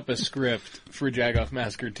would pick up a script for Jagoff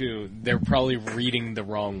Massacre 2, they're probably reading the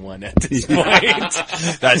wrong one at this point.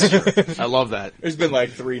 That's true. I love that. There's been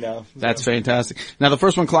like 3 now. That's fantastic. Now the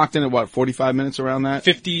first one clocked in at what, 45 minutes around that?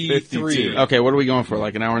 53. Okay, what are we going for?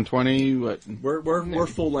 Like an hour and 20? What? We're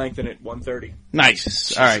full length in at 1:30.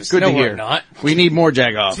 Nice. All right, good to hear. We're not. We need more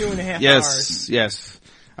Jagoff. 2.5 hours. Yes.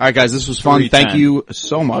 All right, guys, this was fun. Thank you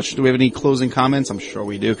so much. Do we have any closing comments? I'm sure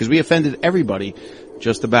we do, because we offended everybody,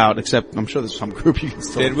 just about. Except I'm sure there's some group you can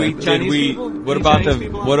still. Did we? What about Chinese?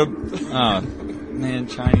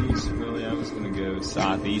 Really, I was going to go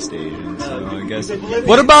Southeast Asian. So I guess.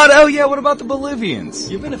 What about the Bolivians?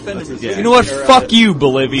 You've been offended. You know what? Fuck you,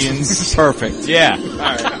 Bolivians. Perfect. Yeah. All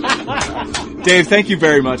right. Dave, thank you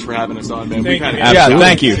very much for having us on, man.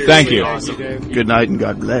 Thank you. Thank you. Awesome. Good night and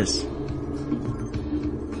God bless.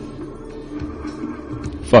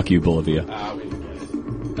 Fuck you, Bolivia. We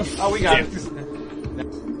got it.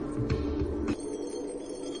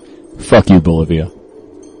 Fuck you, Bolivia.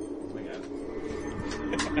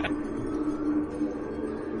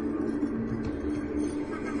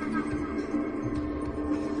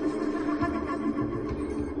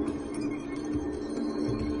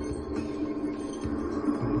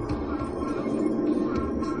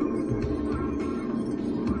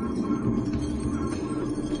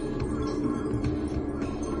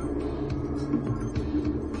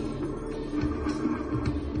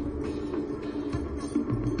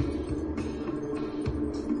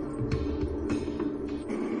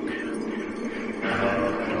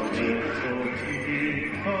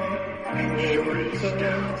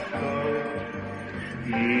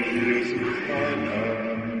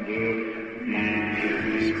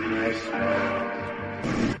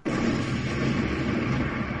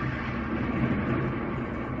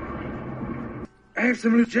 I have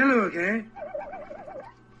some Jello, okay?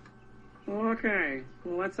 Okay,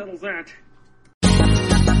 well that settles that.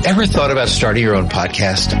 Ever thought about starting your own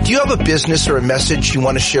podcast? Do you have a business or a message you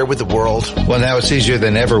want to share with the world? Well, now it's easier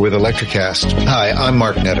than ever with Electricast. Hi, I'm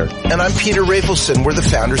Mark Netter. And I'm Peter Rafelson. We're the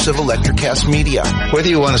founders of Electricast Media. Whether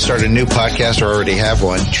you want to start a new podcast or already have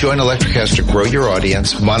one, join Electricast to grow your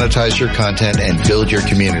audience, monetize your content, and build your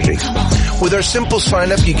community. With our simple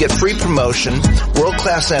sign-up, you get free promotion,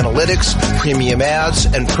 world-class analytics, premium ads,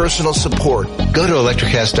 and personal support. Go to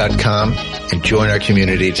Electricast.com and join our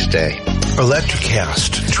community today.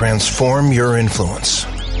 Electricast. Transform your influence.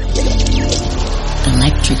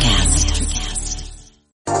 Electricast.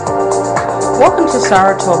 Welcome to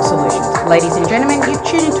Sarah Talk Solutions. Ladies and gentlemen, you've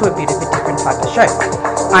tuned into a bit of a different type of show.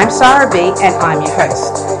 I'm Sarah B and I'm your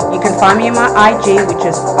host. You can find me on my IG, which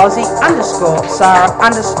is Aussie_Sarah_LA.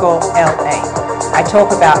 I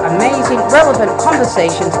talk about amazing, relevant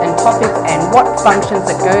conversations and topics and what functions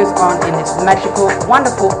that goes on in this magical,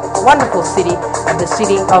 wonderful, wonderful city of the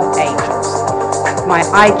City of Angels. My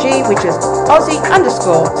IG, which is Aussie_Sarah_LA.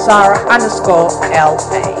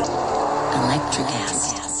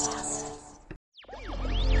 Electricast.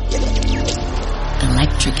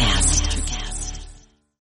 Electricast.